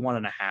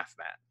 61.5,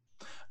 Matt.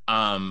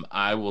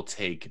 I will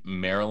take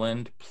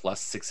Maryland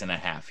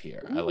 +6.5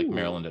 here. I like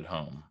Maryland at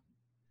home.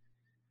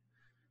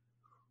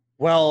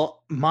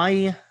 Well,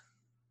 my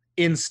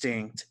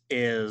instinct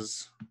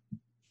is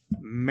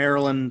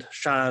Maryland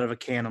shot out of a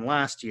cannon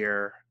last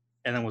year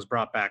and then was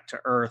brought back to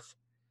earth.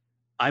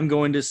 I'm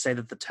going to say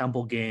that the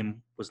Temple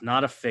game was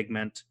not a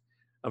figment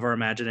of our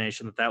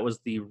imagination, that was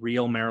the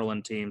real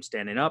Maryland team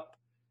standing up.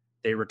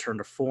 They returned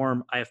to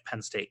form. I have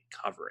Penn State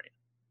covering.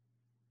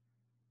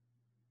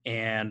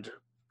 And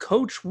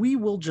Coach, we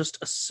will just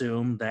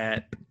assume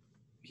that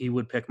he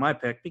would pick my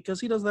pick because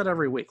he does that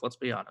every week. Let's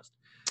be honest.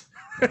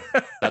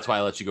 That's why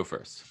I let you go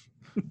first.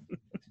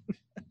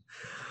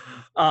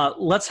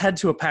 Let's head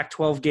to a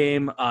Pac-12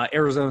 game.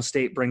 Arizona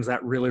State brings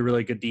that really,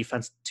 really good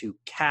defense to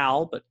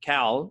Cal, but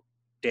Cal,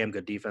 damn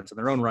good defense in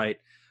their own right.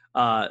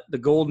 The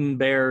Golden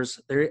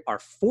Bears, they are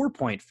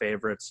 4-point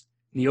favorites.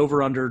 The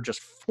over-under just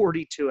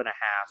 42.5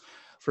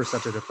 for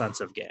such a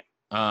defensive game.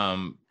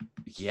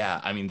 Yeah,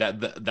 I mean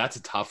that's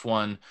a tough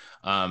one.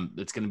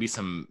 It's going to be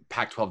some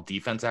Pac-12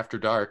 defense after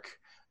dark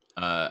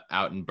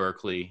out in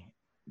Berkeley,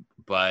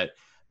 but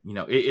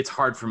it's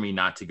hard for me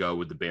not to go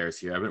with the Bears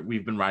here.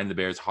 We've been riding the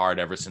Bears hard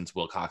ever since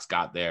Wilcox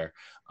got there,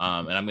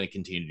 and I'm going to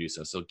continue to do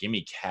so. So give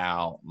me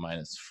Cal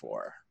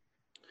 -4.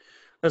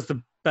 That's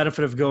the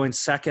benefit of going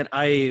second.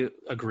 I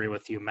agree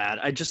with you,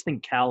 Matt. I just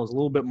think Cal is a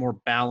little bit more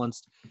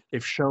balanced.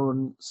 They've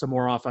shown some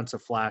more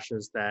offensive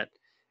flashes that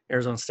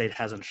Arizona State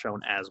hasn't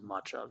shown as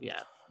much of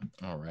yet.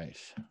 All right.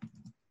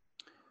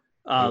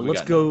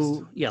 Let's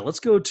go. Next? Yeah,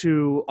 let's go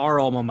to our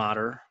alma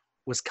mater,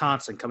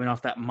 Wisconsin, coming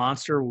off that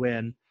monster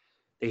win.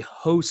 They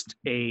host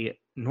a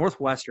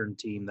Northwestern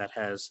team that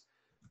has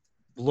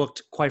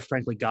looked, quite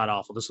frankly,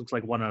 god-awful. This looks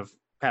like one of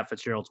Pat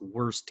Fitzgerald's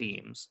worst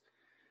teams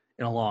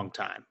in a long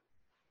time.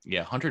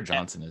 Yeah, Hunter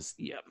Johnson is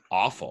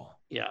awful.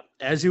 Yeah,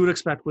 as you would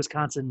expect,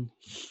 Wisconsin,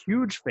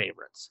 huge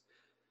favorites.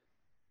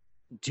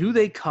 Do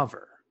they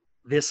cover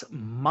this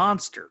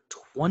monster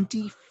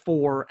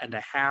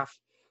 24.5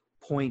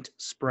 point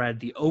spread?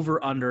 The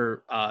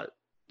over-under,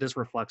 this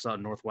reflects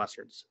on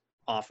Northwestern's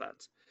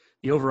offense.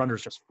 The over-under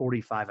is just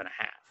 45.5.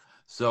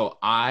 So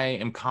I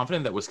am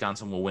confident that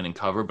Wisconsin will win and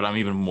cover, but I'm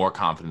even more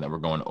confident that we're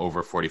going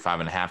over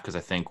 45.5 because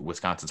I think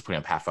Wisconsin's putting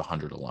up half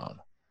 100 alone.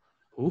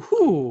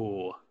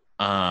 Ooh.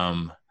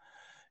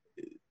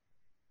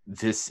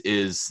 This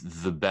is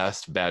the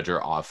best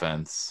Badger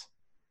offense.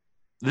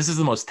 This is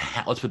the most,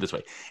 let's put it this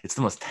way. It's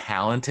the most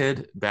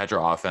talented Badger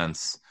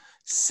offense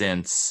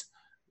since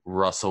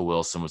Russell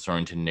Wilson was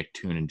throwing to Nick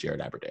Toon and Jared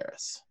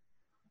Abbrederis.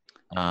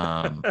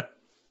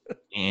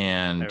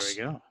 And there we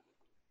go.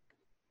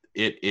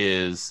 It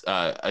is,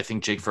 I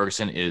think Jake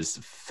Ferguson is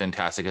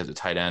fantastic as a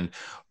tight end.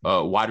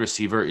 Wide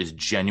receiver is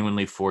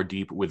genuinely 4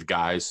 deep with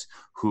guys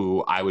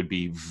who I would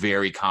be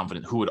very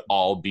confident who would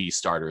all be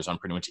starters on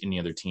pretty much any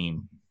other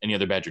team, any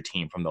other Badger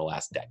team from the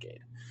last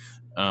decade.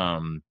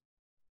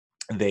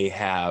 They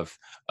have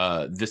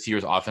this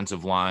year's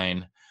offensive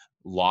line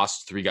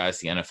lost 3 guys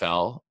to the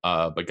NFL,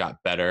 but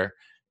got better.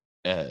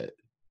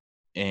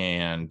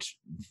 And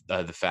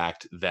the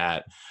fact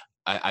that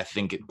I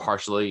think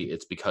partially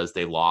it's because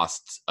they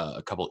lost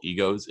a couple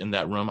egos in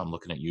that room. I'm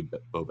looking at you,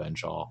 Bo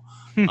Benshaw.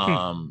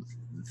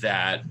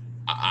 That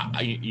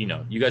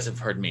you guys have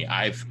heard me.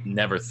 I've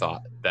never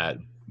thought that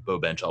Bo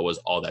Benshaw was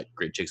all that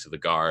great Jakes of the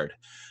Guard,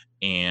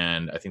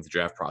 and I think the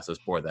draft process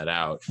bore that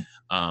out.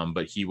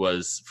 But he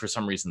was, for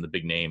some reason, the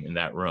big name in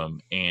that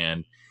room,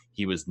 and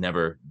he was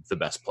never the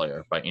best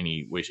player by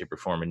any way, shape, or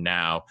form. And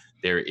now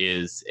there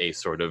is a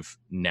sort of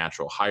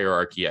natural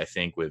hierarchy, I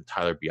think, with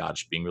Tyler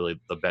Biadasz being really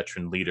the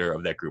veteran leader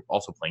of that group,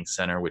 also playing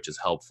center, which is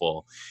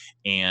helpful.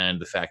 And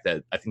the fact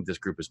that I think this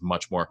group is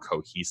much more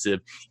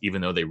cohesive,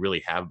 even though they really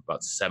have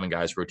about 7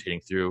 guys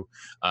rotating through.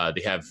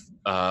 They have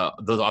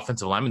those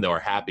offensive linemen, though, are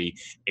happy.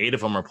 8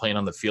 of them are playing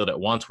on the field at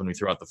once when we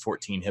throw out the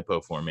 14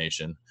 hippo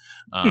formation,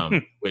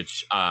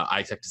 which I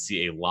expect to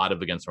see a lot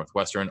of against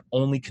Northwestern.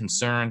 Only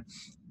concern,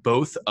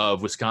 both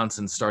of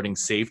Wisconsin's starting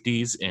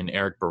safeties in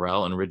Eric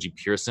Burrell and Reggie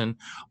Pearson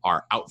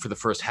are out for the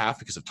first half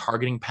because of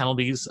targeting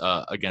penalties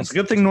against. It's a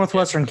good thing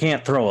Northwestern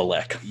can't throw a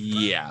lick.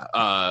 Yeah.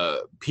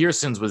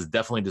 Pearson's was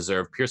definitely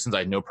deserved. Pearson's, I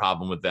had no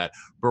problem with that.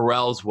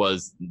 Burrell's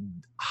was,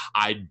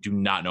 I do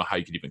not know how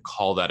you could even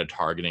call that a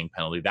targeting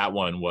penalty. That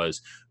one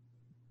was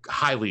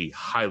highly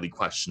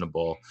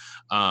questionable.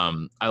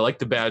 I like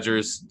the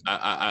Badgers.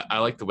 I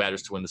like the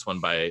Badgers to win this one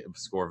by a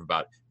score of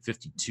about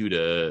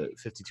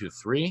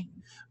 52-3.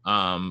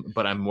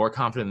 But I'm more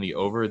confident in the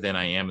over than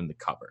I am in the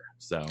cover.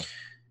 So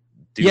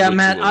yeah,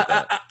 Matt,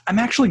 I'm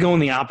actually going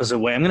the opposite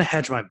way. I'm going to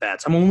hedge my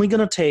bets. I'm only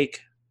going to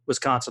take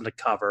Wisconsin to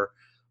cover.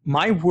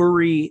 My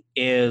worry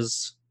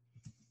is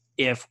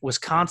if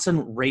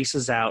Wisconsin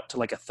races out to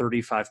like a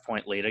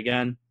 35-point lead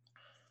again,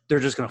 they're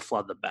just going to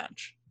flood the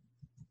bench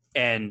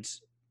and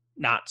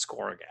not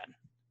score again.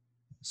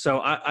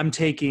 So I'm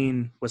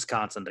taking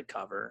Wisconsin to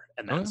cover,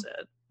 and that's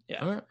it.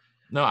 Yeah. All right.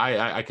 No,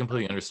 I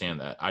completely understand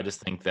that. I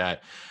just think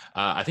that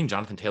I think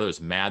Jonathan Taylor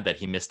is mad that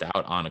he missed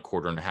out on a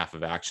quarter and a half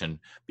of action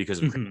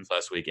because of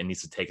last week and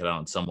needs to take it out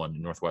on someone.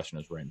 And Northwestern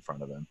is right in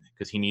front of him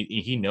because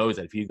he knows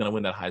that if he's going to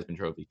win that Heisman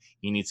Trophy,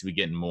 he needs to be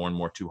getting more and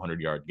more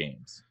 200-yard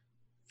games.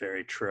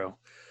 Very true.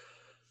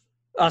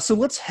 So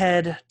let's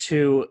head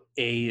to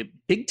a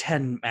Big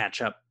Ten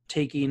matchup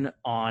taking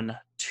on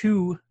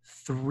two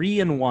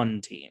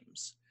 3-1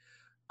 teams.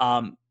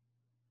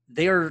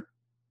 They are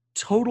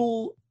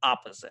total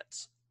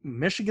opposites.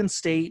 Michigan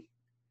State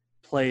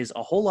plays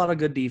a whole lot of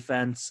good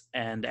defense,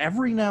 and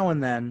every now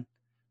and then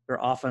their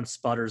offense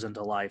sputters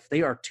into life.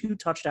 They are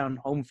 2-touchdown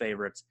home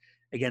favorites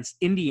against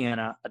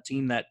Indiana, a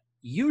team that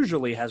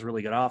usually has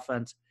really good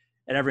offense,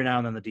 and every now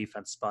and then the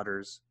defense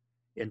sputters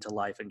into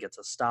life and gets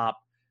a stop.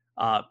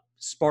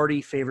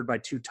 Sparty favored by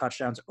 2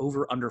 touchdowns,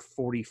 over under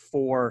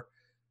 44.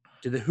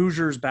 Do the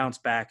Hoosiers bounce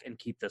back and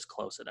keep this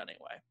close in any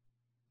way?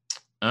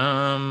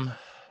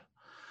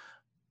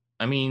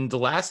 I mean, the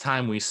last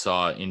time we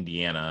saw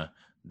Indiana,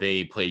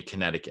 they played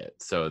Connecticut,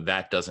 so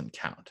that doesn't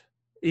count.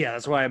 Yeah,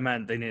 that's why I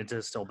meant they needed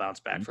to still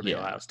bounce back for the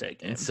Ohio State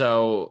game. And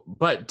so,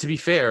 but to be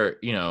fair,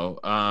 no,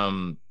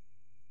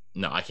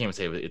 I can't even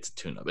say it's a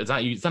tune-up. It's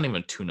not even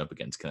a tune-up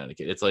against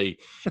Connecticut. It's like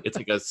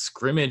a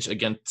scrimmage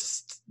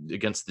against the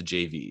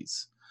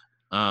JVs.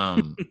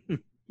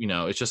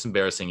 It's just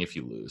embarrassing if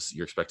you lose.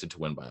 You're expected to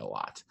win by a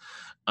lot.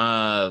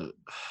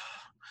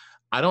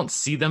 I don't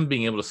see them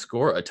being able to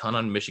score a ton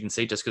on Michigan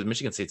State just because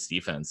Michigan State's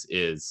defense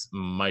is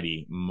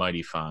mighty,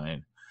 mighty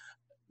fine.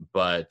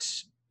 But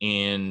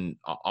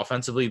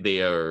offensively,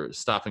 they are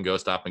stop and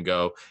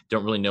go.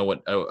 Don't really know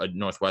what a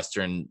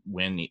Northwestern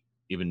win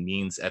even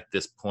means at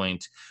this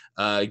point.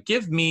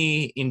 Give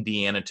me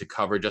Indiana to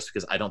cover just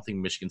because I don't think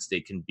Michigan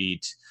State can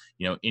beat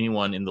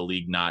anyone in the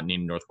league not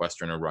named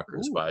Northwestern or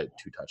Rutgers by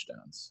 2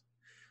 touchdowns.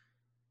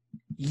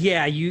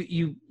 Yeah,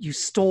 you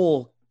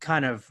stole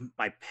kind of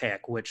my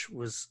pick, which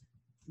was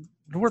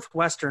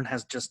Northwestern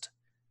has just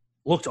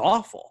looked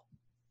awful.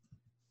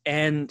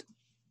 And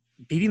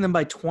beating them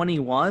by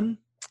 21,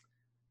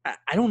 I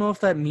don't know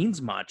if that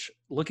means much.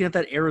 Looking at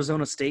that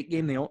Arizona State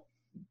game,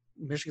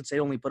 Michigan State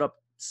only put up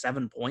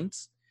 7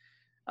 points,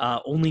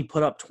 only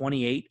put up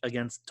 28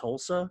 against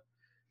Tulsa.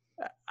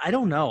 I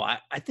don't know.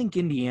 I think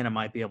Indiana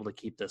might be able to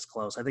keep this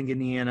close. I think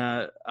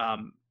Indiana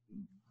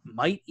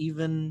might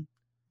even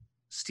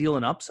steal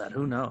an upset.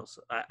 Who knows?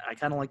 I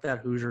kind of like that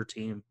Hoosier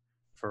team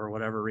for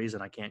whatever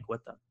reason. I can't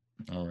quit them.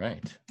 All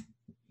right.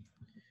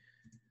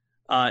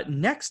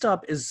 Next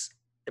up is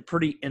a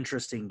pretty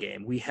interesting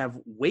game. We have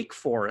Wake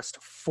Forest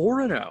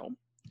 4-0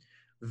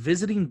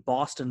 visiting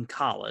Boston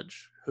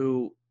College,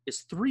 who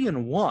is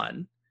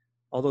 3-1,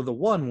 although the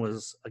one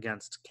was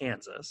against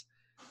Kansas.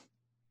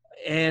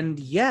 And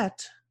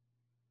yet,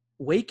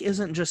 Wake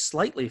isn't just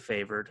slightly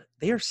favored.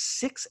 They are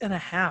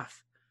 6.5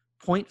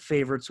 point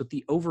favorites with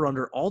the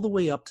over-under all the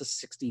way up to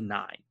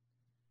 69.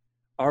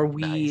 Are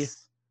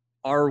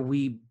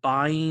we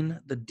buying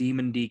the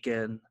Demon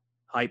Deacon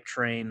hype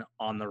train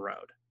on the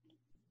road?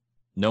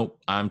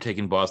 Nope, I'm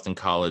taking Boston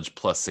College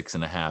plus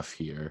 6.5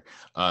 here.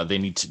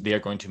 They are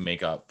going to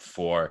make up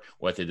for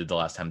what they did the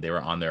last time they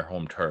were on their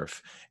home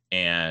turf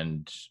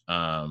and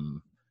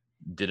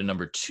did a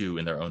number 2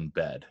 in their own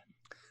bed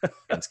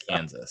against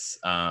Kansas.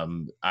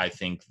 I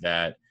think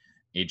that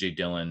AJ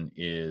Dillon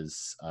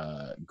is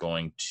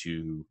going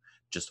to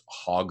just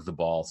hog the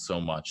ball so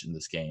much in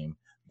this game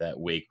that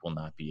Wake will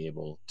not be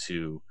able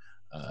to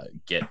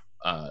get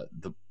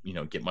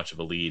much of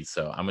a lead.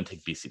 So I'm going to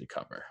take BC to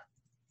cover.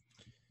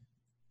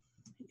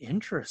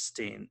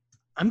 Interesting.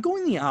 I'm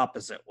going the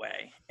opposite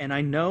way. And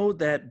I know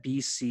that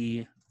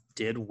BC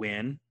did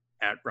win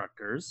at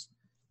Rutgers,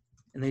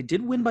 and they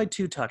did win by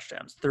 2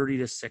 touchdowns,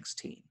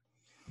 30-16.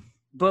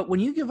 But when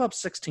you give up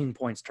 16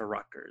 points to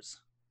Rutgers,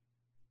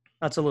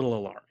 that's a little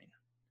alarming.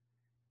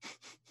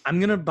 I'm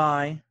going to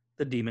buy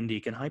the Demon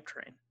Deacon hype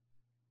train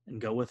and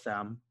go with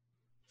them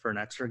for an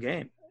extra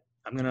game.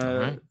 I'm going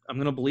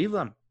to believe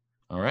them.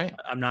 All right.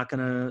 I'm not going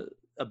to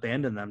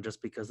abandon them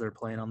just because they're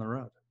playing on the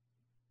road.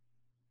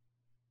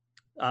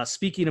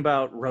 Speaking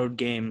about road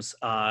games,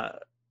 a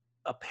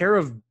pair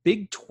of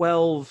Big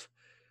 12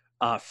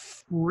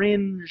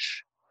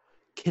 fringe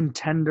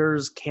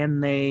contenders, can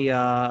they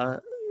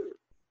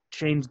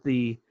change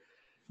the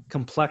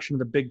complexion of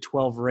the Big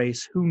 12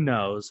 race? Who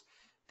knows?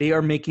 They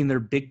are making their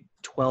Big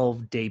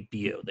 12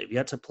 debut. They've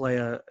yet to play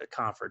a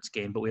conference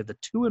game, but we have the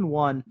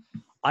 2-1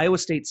 Iowa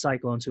State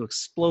Cyclones, who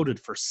exploded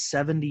for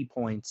 70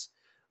 points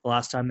the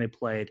last time they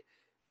played.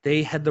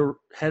 They head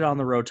on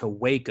the road to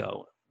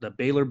Waco. The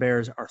Baylor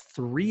Bears are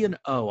 3-0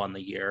 on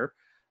the year.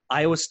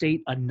 Iowa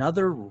State,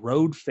 another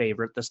road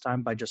favorite, this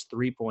time by just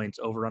 3 points,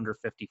 over under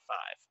 55.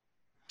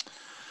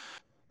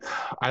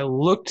 I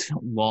looked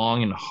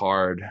long and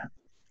hard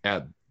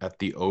at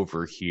the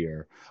over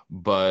here,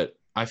 but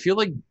I feel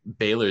like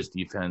Baylor's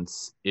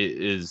defense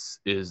is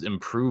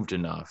improved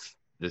enough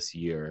this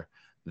year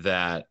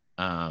that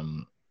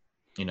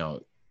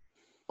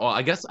well,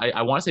 I guess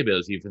I want to say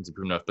Baylor's defense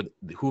improved enough, but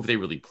who have they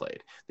really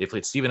played? They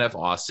played Stephen F.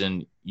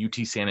 Austin, UT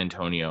San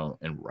Antonio,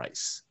 and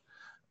Rice.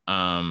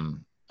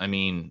 I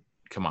mean,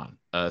 come on.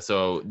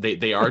 So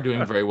they are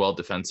doing very well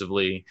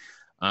defensively.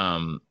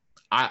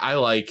 I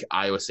like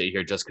Iowa State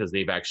here just because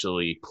they've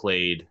actually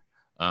played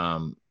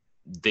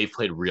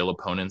real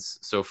opponents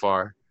so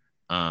far.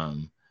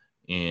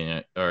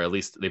 or at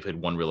least they played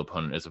one real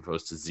opponent as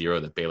opposed to 0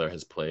 that Baylor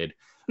has played.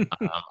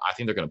 I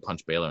think they're going to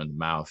punch Baylor in the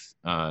mouth.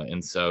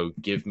 And so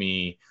give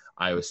me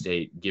Iowa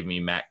State, give me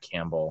Matt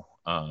Campbell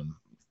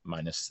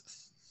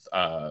minus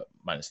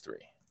 3.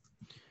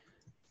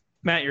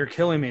 Matt, you're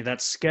killing me. That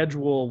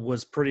schedule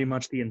was pretty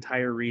much the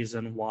entire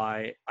reason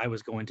why I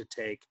was going to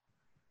take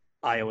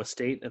Iowa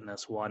State in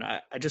this one.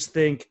 I just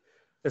think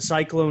the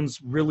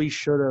Cyclones really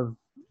should have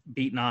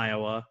beaten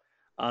Iowa.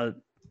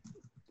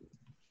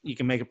 You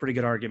can make a pretty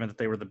good argument that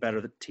they were the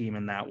better team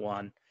in that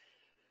one.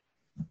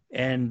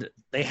 And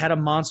they had a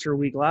monster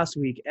week last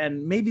week,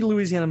 and maybe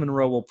Louisiana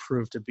Monroe will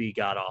prove to be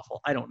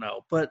god-awful. I don't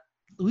know. But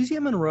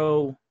Louisiana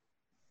Monroe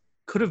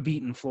could have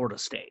beaten Florida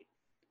State.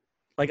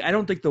 Like, I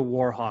don't think the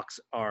Warhawks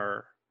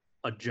are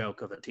a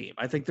joke of a team.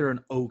 I think they're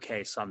an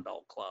okay Sun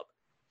Belt club.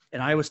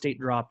 And Iowa State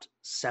dropped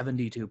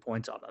 72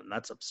 points on them.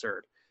 That's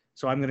absurd.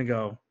 So I'm going to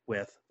go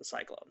with the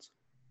Cyclones.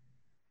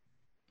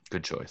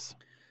 Good choice.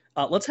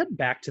 Let's head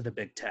back to the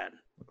Big Ten.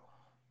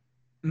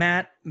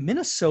 Matt,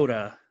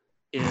 Minnesota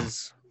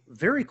is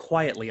very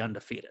quietly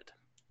undefeated.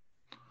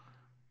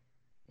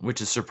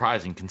 Which is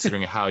surprising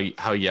considering how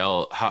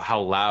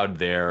loud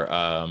their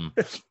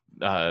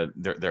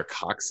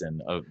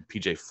coxswain of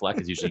PJ Fleck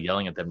is usually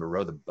yelling at them to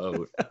row the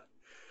boat.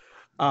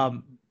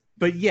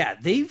 But yeah,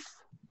 they've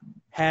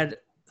had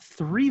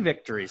 3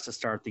 victories to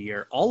start the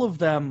year, all of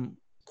them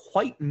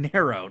quite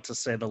narrow, to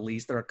say the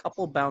least. They're a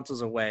couple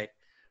bounces away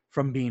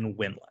from being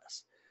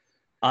winless.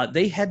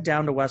 They head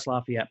down to West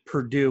Lafayette.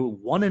 Purdue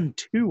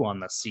 1-2 on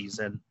the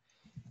season.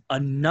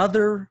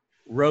 Another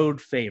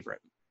road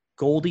favorite.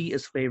 Goldie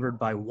is favored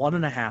by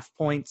 1.5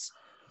 points,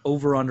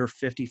 over under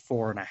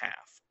 54.5.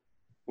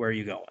 Where are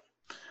you going?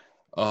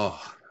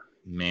 Oh,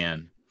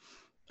 man.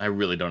 I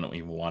really don't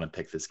even want to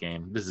pick this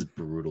game. This is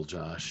brutal,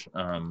 Josh.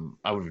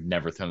 I would have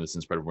never thrown this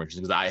in spread of winners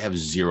because I have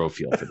zero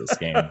feel for this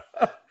game.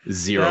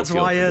 Zero. That's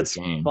feel why for it's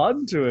this game.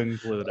 fun to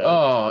include it.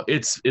 Oh,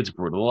 it's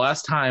brutal. The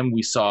last time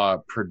we saw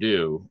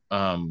Purdue,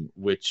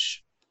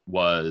 which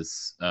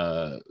was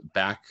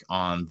back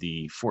on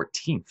the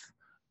 14th,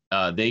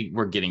 they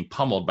were getting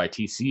pummeled by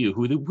TCU,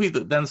 who we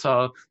then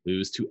saw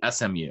lose to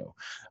SMU.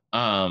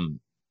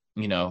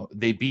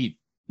 They beat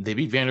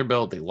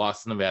Vanderbilt. They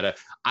lost to Nevada.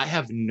 I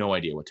have no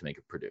idea what to make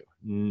of Purdue.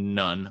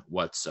 None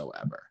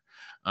whatsoever.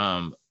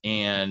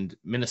 And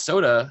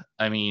Minnesota,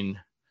 I mean,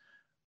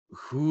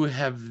 who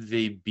have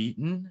they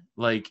beaten?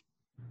 Like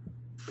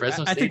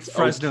Fresno State. I think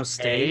Fresno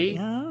State.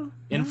 Yeah.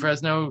 In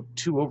Fresno,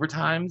 2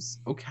 overtimes.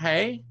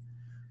 Okay.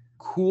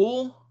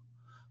 Cool.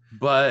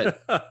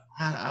 But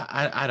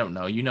I don't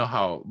know. You know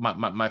how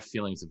my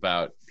feelings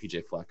about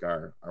PJ Fleck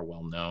are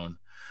well known.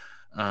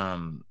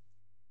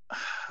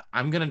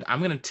 I'm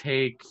gonna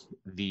take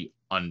the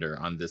under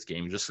on this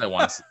game just because I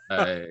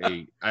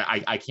want.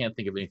 I can't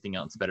think of anything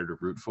else better to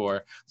root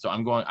for. So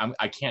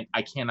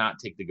I cannot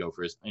take the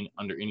Gophers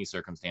under any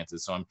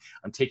circumstances. So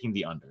I'm taking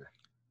the under.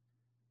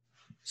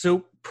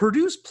 So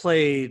Purdue's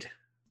played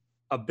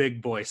a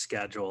big boy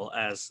schedule,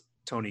 as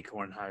Tony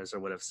Kornheiser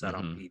would have said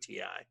on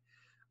PTI.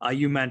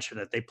 You mentioned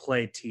it. They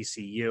played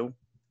TCU.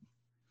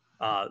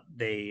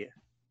 They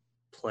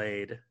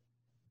played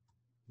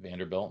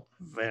Vanderbilt,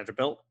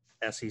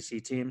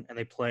 SEC team, and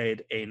they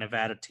played a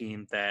Nevada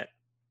team that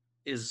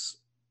is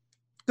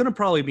going to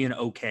probably be an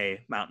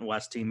okay Mountain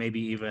West team,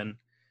 maybe even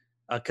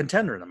a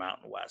contender in the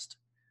Mountain West.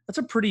 That's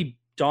a pretty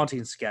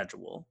daunting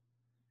schedule.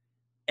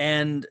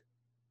 And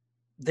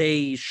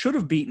they should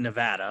have beaten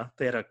Nevada.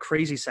 They had a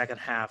crazy second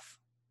half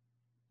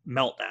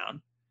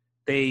meltdown.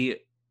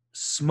 They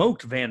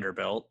smoked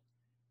Vanderbilt.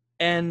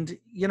 And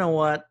you know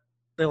what?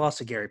 They lost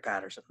to Gary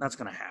Patterson. That's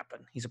going to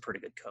happen. He's a pretty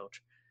good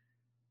coach.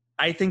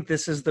 I think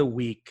this is the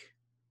week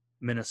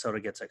Minnesota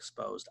gets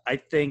exposed. I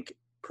think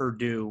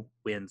Purdue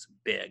wins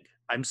big.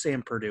 I'm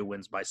saying Purdue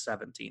wins by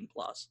 17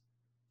 plus.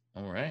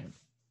 All right.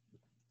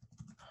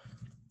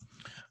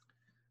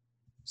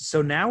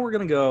 So now we're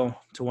going to go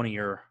to one of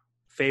your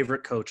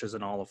favorite coaches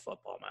in all of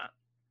football, Matt.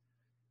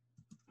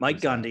 Mike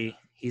Gundy.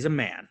 He's a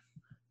man.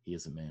 He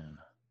is a man.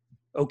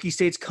 Okie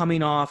State's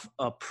coming off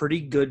a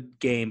pretty good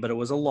game, but it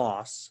was a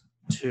loss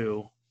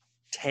to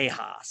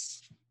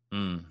Tejas.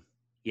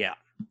 Yeah.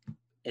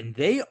 And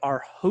they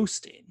are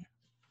hosting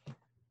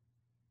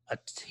a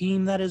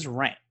team that is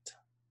ranked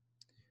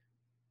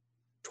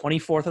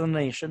 24th in the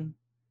nation.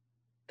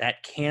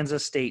 That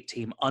Kansas State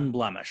team,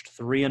 unblemished,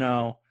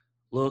 3-0,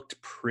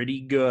 looked pretty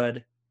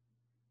good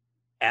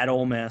at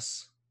Ole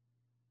Miss.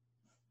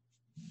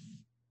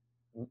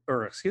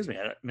 Or, excuse me,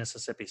 at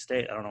Mississippi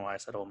State. I don't know why I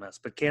said Ole Miss.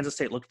 But Kansas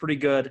State looked pretty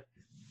good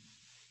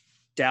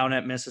down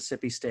at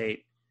Mississippi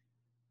State.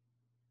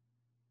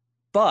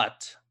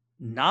 But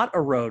not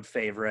a road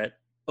favorite.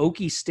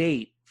 Okie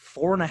State,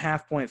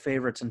 4.5-point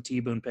favorites in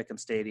T-Boone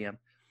Pickens Stadium.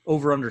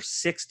 Over under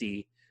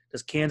 60.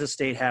 Does Kansas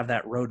State have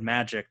that road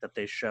magic that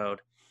they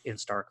showed in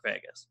Stark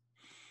Vegas?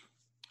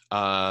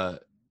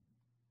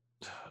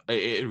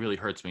 It really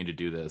hurts me to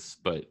do this,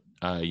 but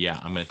yeah,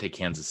 I'm going to take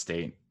Kansas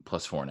State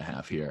plus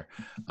 4.5 here.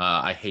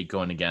 I hate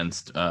going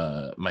against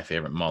my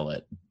favorite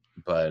mullet,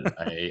 but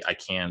I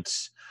can't.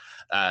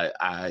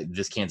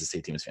 this Kansas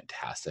State team is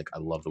fantastic. I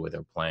love the way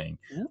they're playing.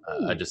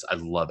 I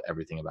love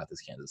everything about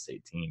this Kansas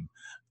State team.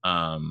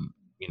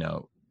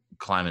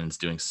 Kleiman's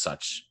doing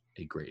such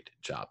a great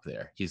job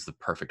there. He's the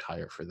perfect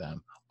hire for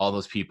them. All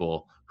those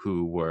people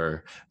who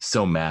were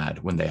so mad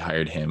when they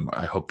hired him,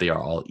 I hope they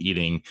are all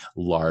eating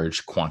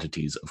large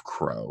quantities of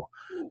crow.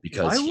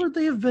 Because why would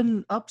they have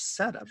been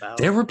upset about?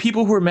 There were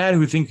people who were mad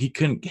who think he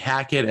couldn't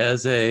hack it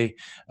as a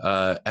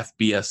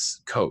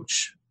FBS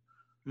coach.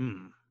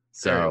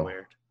 So very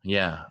weird.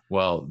 Yeah,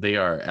 well, they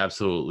are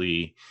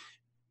absolutely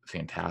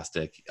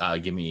fantastic.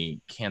 Give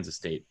me Kansas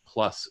State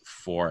plus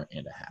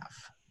 4.5.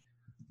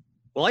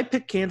 Well, I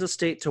picked Kansas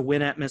State to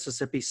win at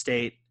Mississippi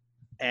State,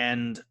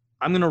 and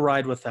I'm going to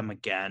ride with them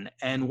again.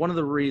 And one of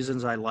the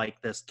reasons I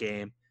like this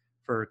game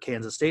for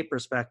Kansas State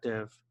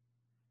perspective,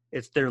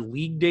 it's their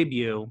league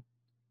debut,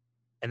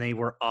 and they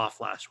were off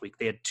last week.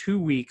 They had 2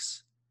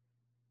 weeks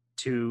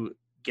to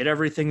get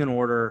everything in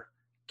order,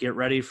 get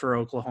ready for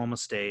Oklahoma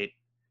State,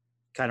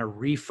 kind of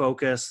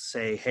refocus,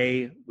 say,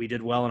 hey, we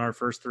did well in our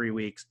first 3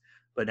 weeks,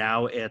 but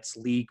now it's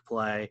league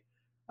play.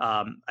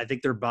 I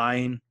think they're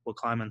buying what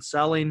Kleiman's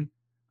selling.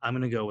 I'm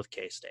going to go with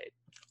K-State.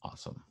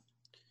 Awesome.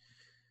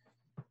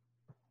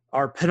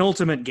 Our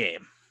penultimate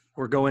game,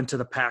 we're going to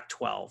the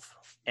Pac-12,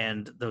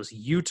 and those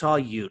Utah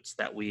Utes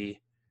that we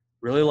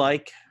really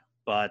like,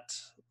 but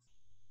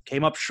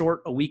came up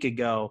short a week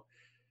ago.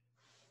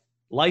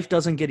 Life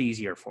doesn't get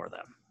easier for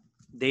them.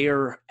 They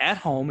are at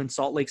home in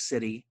Salt Lake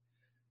City,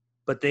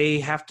 but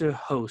they have to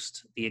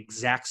host the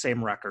exact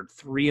same record,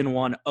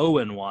 3-1,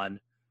 0-1,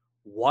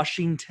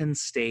 Washington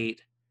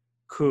State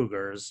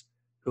Cougars,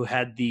 who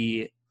had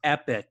the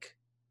epic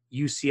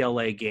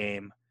UCLA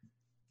game.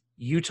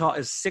 Utah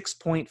is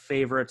 6-point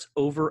favorites,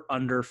 over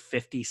under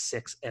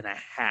 56.5.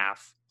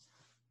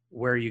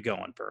 Where are you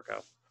going,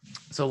 Perko?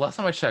 So last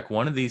time I checked,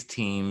 one of these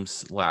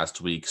teams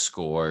last week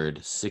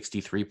scored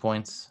 63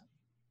 points,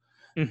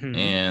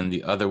 and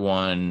the other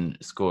one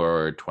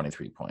scored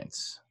 23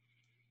 points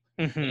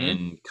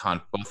in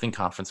both in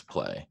conference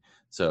play.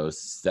 So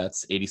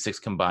that's 86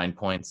 combined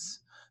points.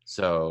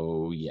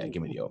 So yeah,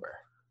 give me the over.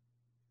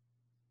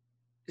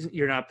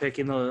 You're not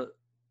picking the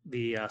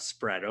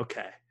spread,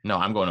 okay? No,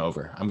 I'm going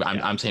over.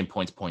 I'm saying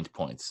points.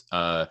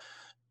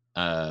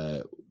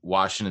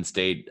 Washington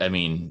State. I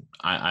mean,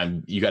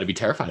 you got to be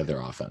terrified of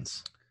their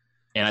offense,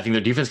 and I think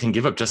their defense can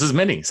give up just as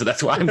many. So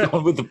that's why I'm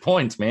going with the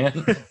points,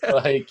 man.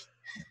 Like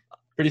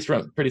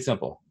pretty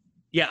simple.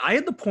 Yeah, I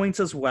had the points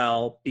as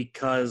well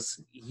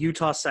because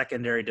Utah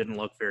secondary didn't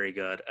look very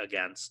good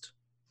against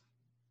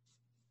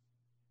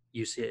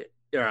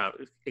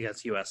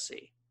against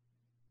USC.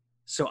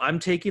 So I'm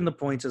taking the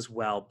points as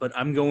well, but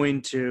I'm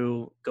going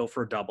to go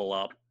for a double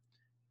up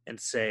and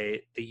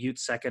say the Ute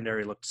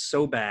secondary looked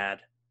so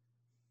bad.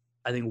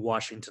 I think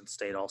Washington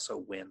State also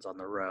wins on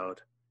the road.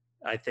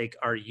 I think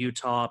our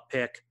Utah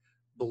pick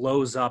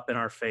blows up in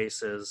our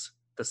faces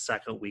the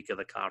second week of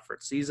the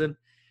conference season.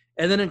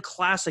 And then in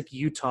classic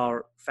Utah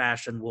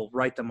fashion, we'll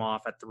write them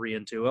off at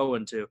 3-2,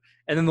 0-2,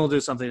 and then they'll do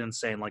something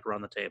insane like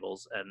run the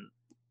tables, and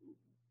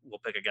we'll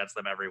pick against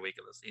them every week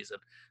of the season.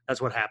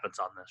 That's what happens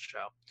on this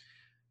show.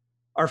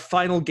 Our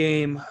final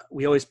game,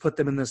 we always put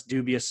them in this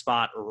dubious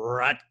spot,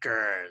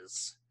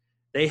 Rutgers.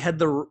 They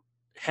head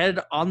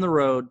on the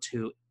road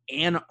to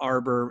Ann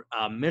Arbor,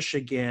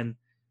 Michigan,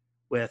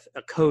 with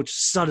a coach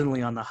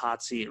suddenly on the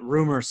hot seat,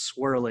 rumors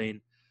swirling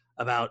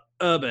about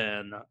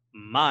Urban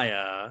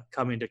Meyer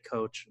coming to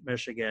coach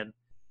Michigan.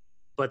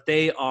 But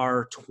they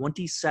are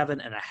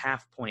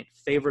 27.5-point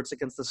favorites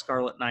against the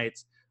Scarlet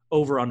Knights,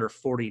 over under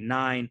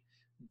 49.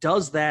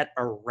 Does that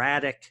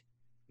erratic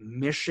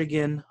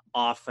Michigan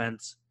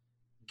offense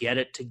get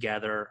it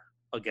together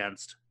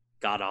against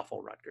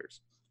god-awful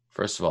Rutgers?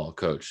 First of all,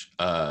 Coach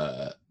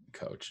Urban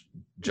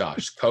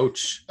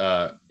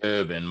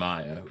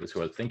Meyer was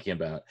who I was thinking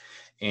about,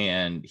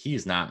 and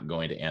he's not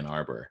going to Ann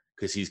Arbor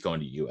because he's going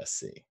to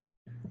USC.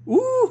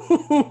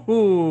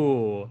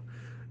 Ooh,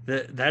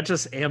 that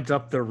just amped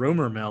up the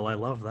rumor mill. I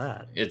love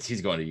that. It's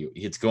going to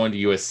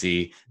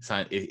USC.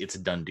 It's a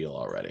done deal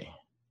already.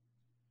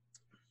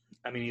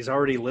 I mean, he's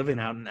already living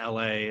out in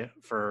LA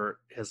for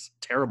his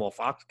terrible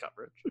Fox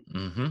coverage.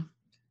 Mm-hmm.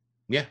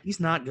 Yeah, he's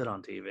not good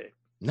on TV.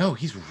 No,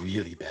 he's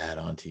really bad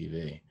on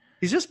TV.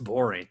 He's just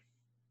boring.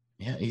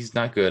 Yeah, he's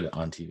not good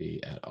on TV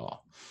at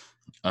all.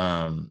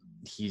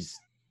 He's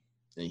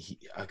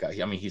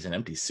an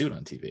empty suit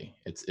on TV.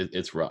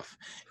 It's rough.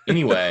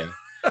 Anyway,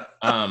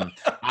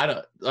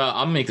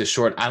 I'll make this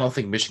short. I don't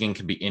think Michigan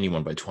can beat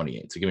anyone by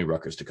 28. So give me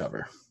Rutgers to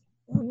cover.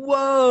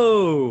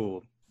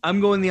 Whoa!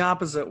 I'm going the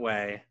opposite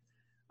way.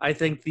 I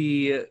think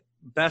the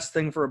best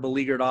thing for a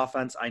beleaguered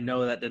offense, I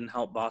know that didn't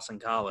help Boston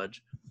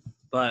College,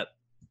 but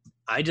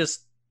I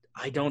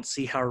don't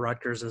see how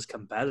Rutgers is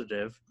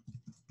competitive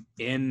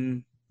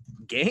in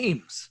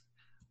games.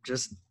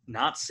 Just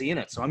not seeing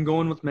it. So I'm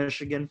going with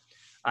Michigan.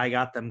 I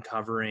got them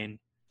covering.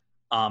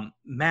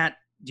 Matt,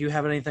 do you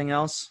have anything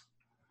else?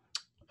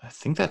 I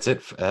think that's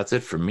it. That's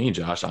it for me,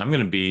 Josh.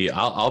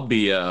 I'll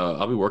be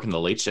working the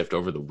late shift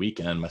over the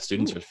weekend. My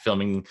students are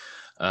filming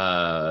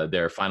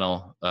their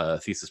final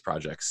thesis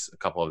projects. A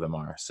couple of them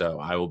are. So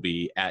I will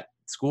be at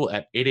school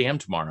at 8 a.m.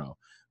 tomorrow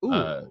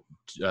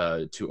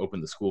to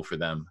open the school for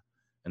them.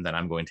 And then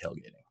I'm going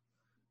tailgating.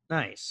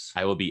 Nice.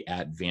 I will be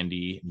at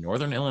Vandy,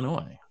 Northern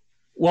Illinois.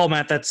 Well,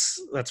 Matt, that's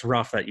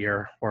rough that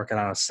you're working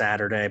on a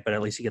Saturday, but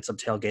at least you get some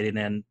tailgating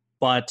in.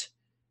 But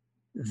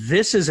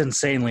this is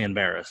insanely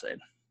embarrassing.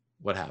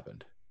 What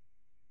happened?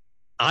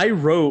 I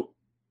wrote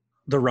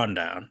the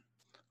rundown.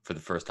 For the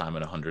first time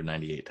in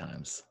 198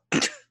 times.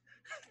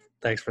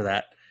 Thanks for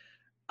that.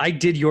 I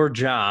did your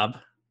job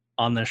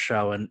on this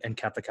show and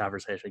kept the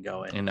conversation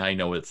going. And I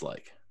know what it's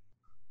like.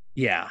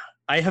 Yeah,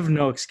 I have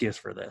no excuse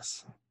for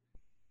this.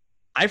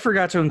 I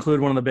forgot to include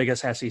one of the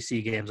biggest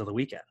SEC games of the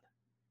weekend.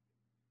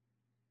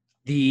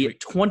 The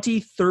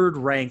 23rd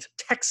ranked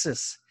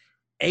Texas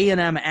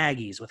A&M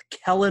Aggies with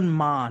Kellen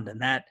Mond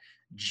and that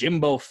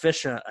Jimbo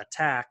Fisher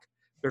attack.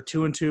 They're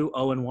 2-2,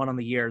 0-1 on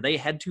the year. They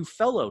head to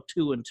fellow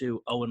 2-2,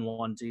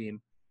 0-1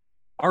 team,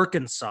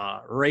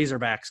 Arkansas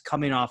Razorbacks,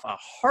 coming off a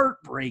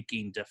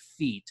heartbreaking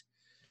defeat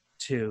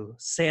to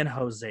San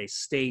Jose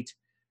State.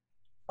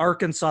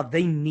 Arkansas,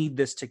 they need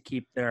this to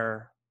keep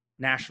their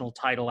national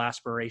title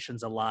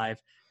aspirations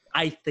alive.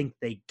 I think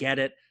they get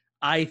it.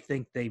 I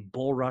think they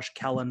bull rush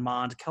Kellen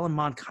Mond. Kellen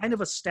Mond, kind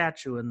of a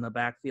statue in the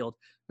backfield,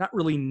 not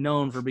really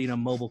known for being a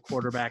mobile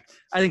quarterback.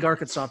 I think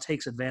Arkansas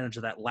takes advantage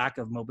of that lack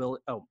of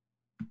mobility. Oh,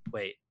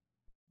 wait.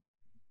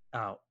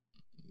 Oh.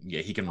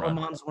 Yeah, he can Kellen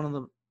run. Mond's one of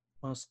the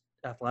most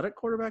athletic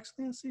quarterbacks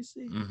in the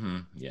SEC.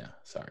 Mm-hmm. Yeah,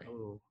 sorry.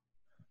 Oh.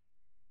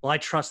 Well, I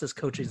trust this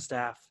coaching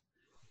staff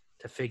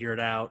to figure it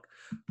out.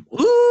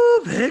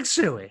 Ooh, Big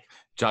Suey.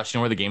 Josh, you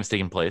know where the game's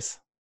taking place?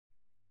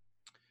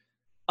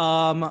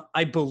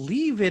 I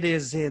believe it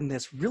is in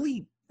this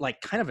really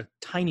kind of a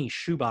tiny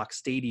shoebox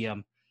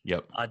stadium.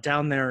 Yep.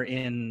 Down there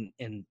in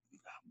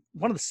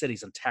one of the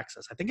cities in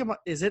Texas. I think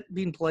is it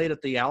being played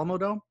at the Alamo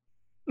Dome?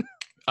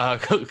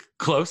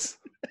 Close.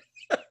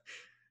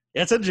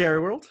 It's at Jerry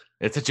World.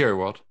 It's at Jerry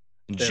World.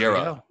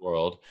 Jerry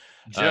World.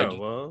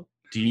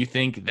 Do you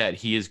think that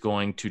he is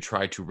going to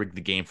try to rig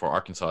the game for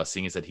Arkansas,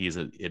 seeing as that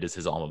it is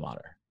his alma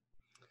mater?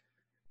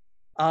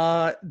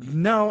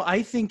 No,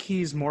 I think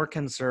he's more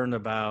concerned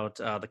about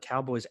the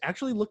Cowboys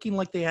actually looking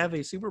like they have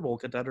a Super Bowl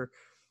contender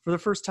for the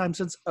first time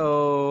since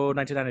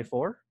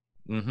 1994.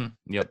 Mm-hmm.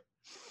 Yep.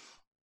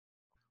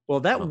 Well,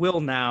 that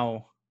will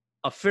now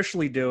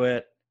officially do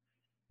it.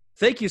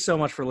 Thank you so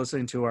much for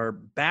listening to our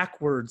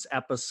backwards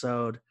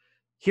episode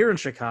here in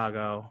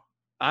Chicago.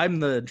 I'm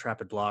the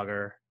intrepid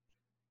blogger,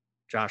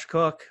 Josh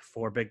Cook,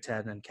 for Big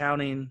Ten and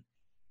Counting.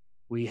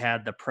 We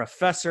had the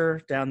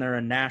professor down there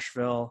in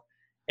Nashville,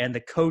 and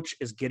the coach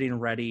is getting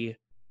ready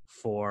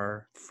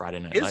for Friday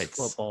Night his Lights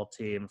football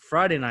team.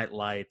 Friday Night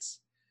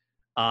Lights.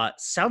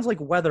 Sounds like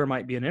weather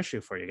might be an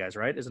issue for you guys,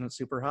 right? Isn't it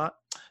super hot?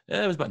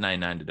 Yeah, it was about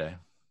 99 today.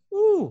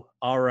 Ooh.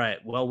 All right.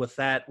 Well, with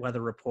that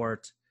weather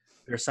report,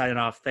 we're signing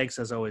off. Thanks,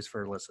 as always,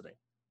 for listening.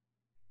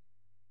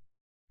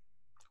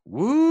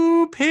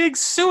 Woo, pig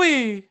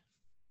suey!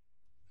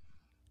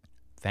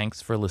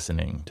 Thanks for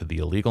listening to the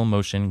Illegal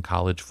Motion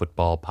College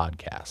Football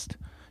Podcast.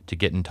 To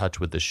get in touch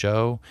with the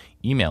show,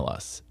 email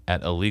us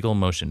at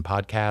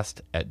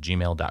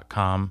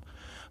illegalmotionpodcast@gmail.com.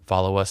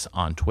 Follow us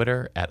on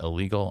Twitter at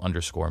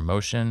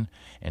illegal_motion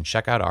and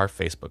check out our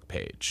Facebook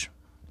page.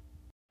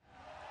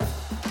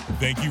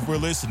 Thank you for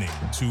listening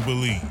to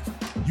Believe.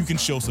 You can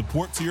show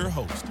support to your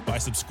host by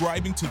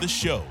subscribing to the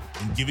show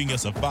and giving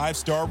us a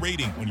 5-star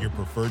rating on your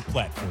preferred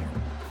platform.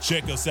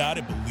 Check us out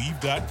at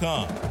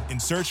Believe.com and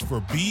search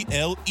for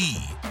BLEAV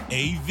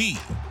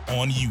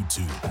on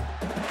YouTube.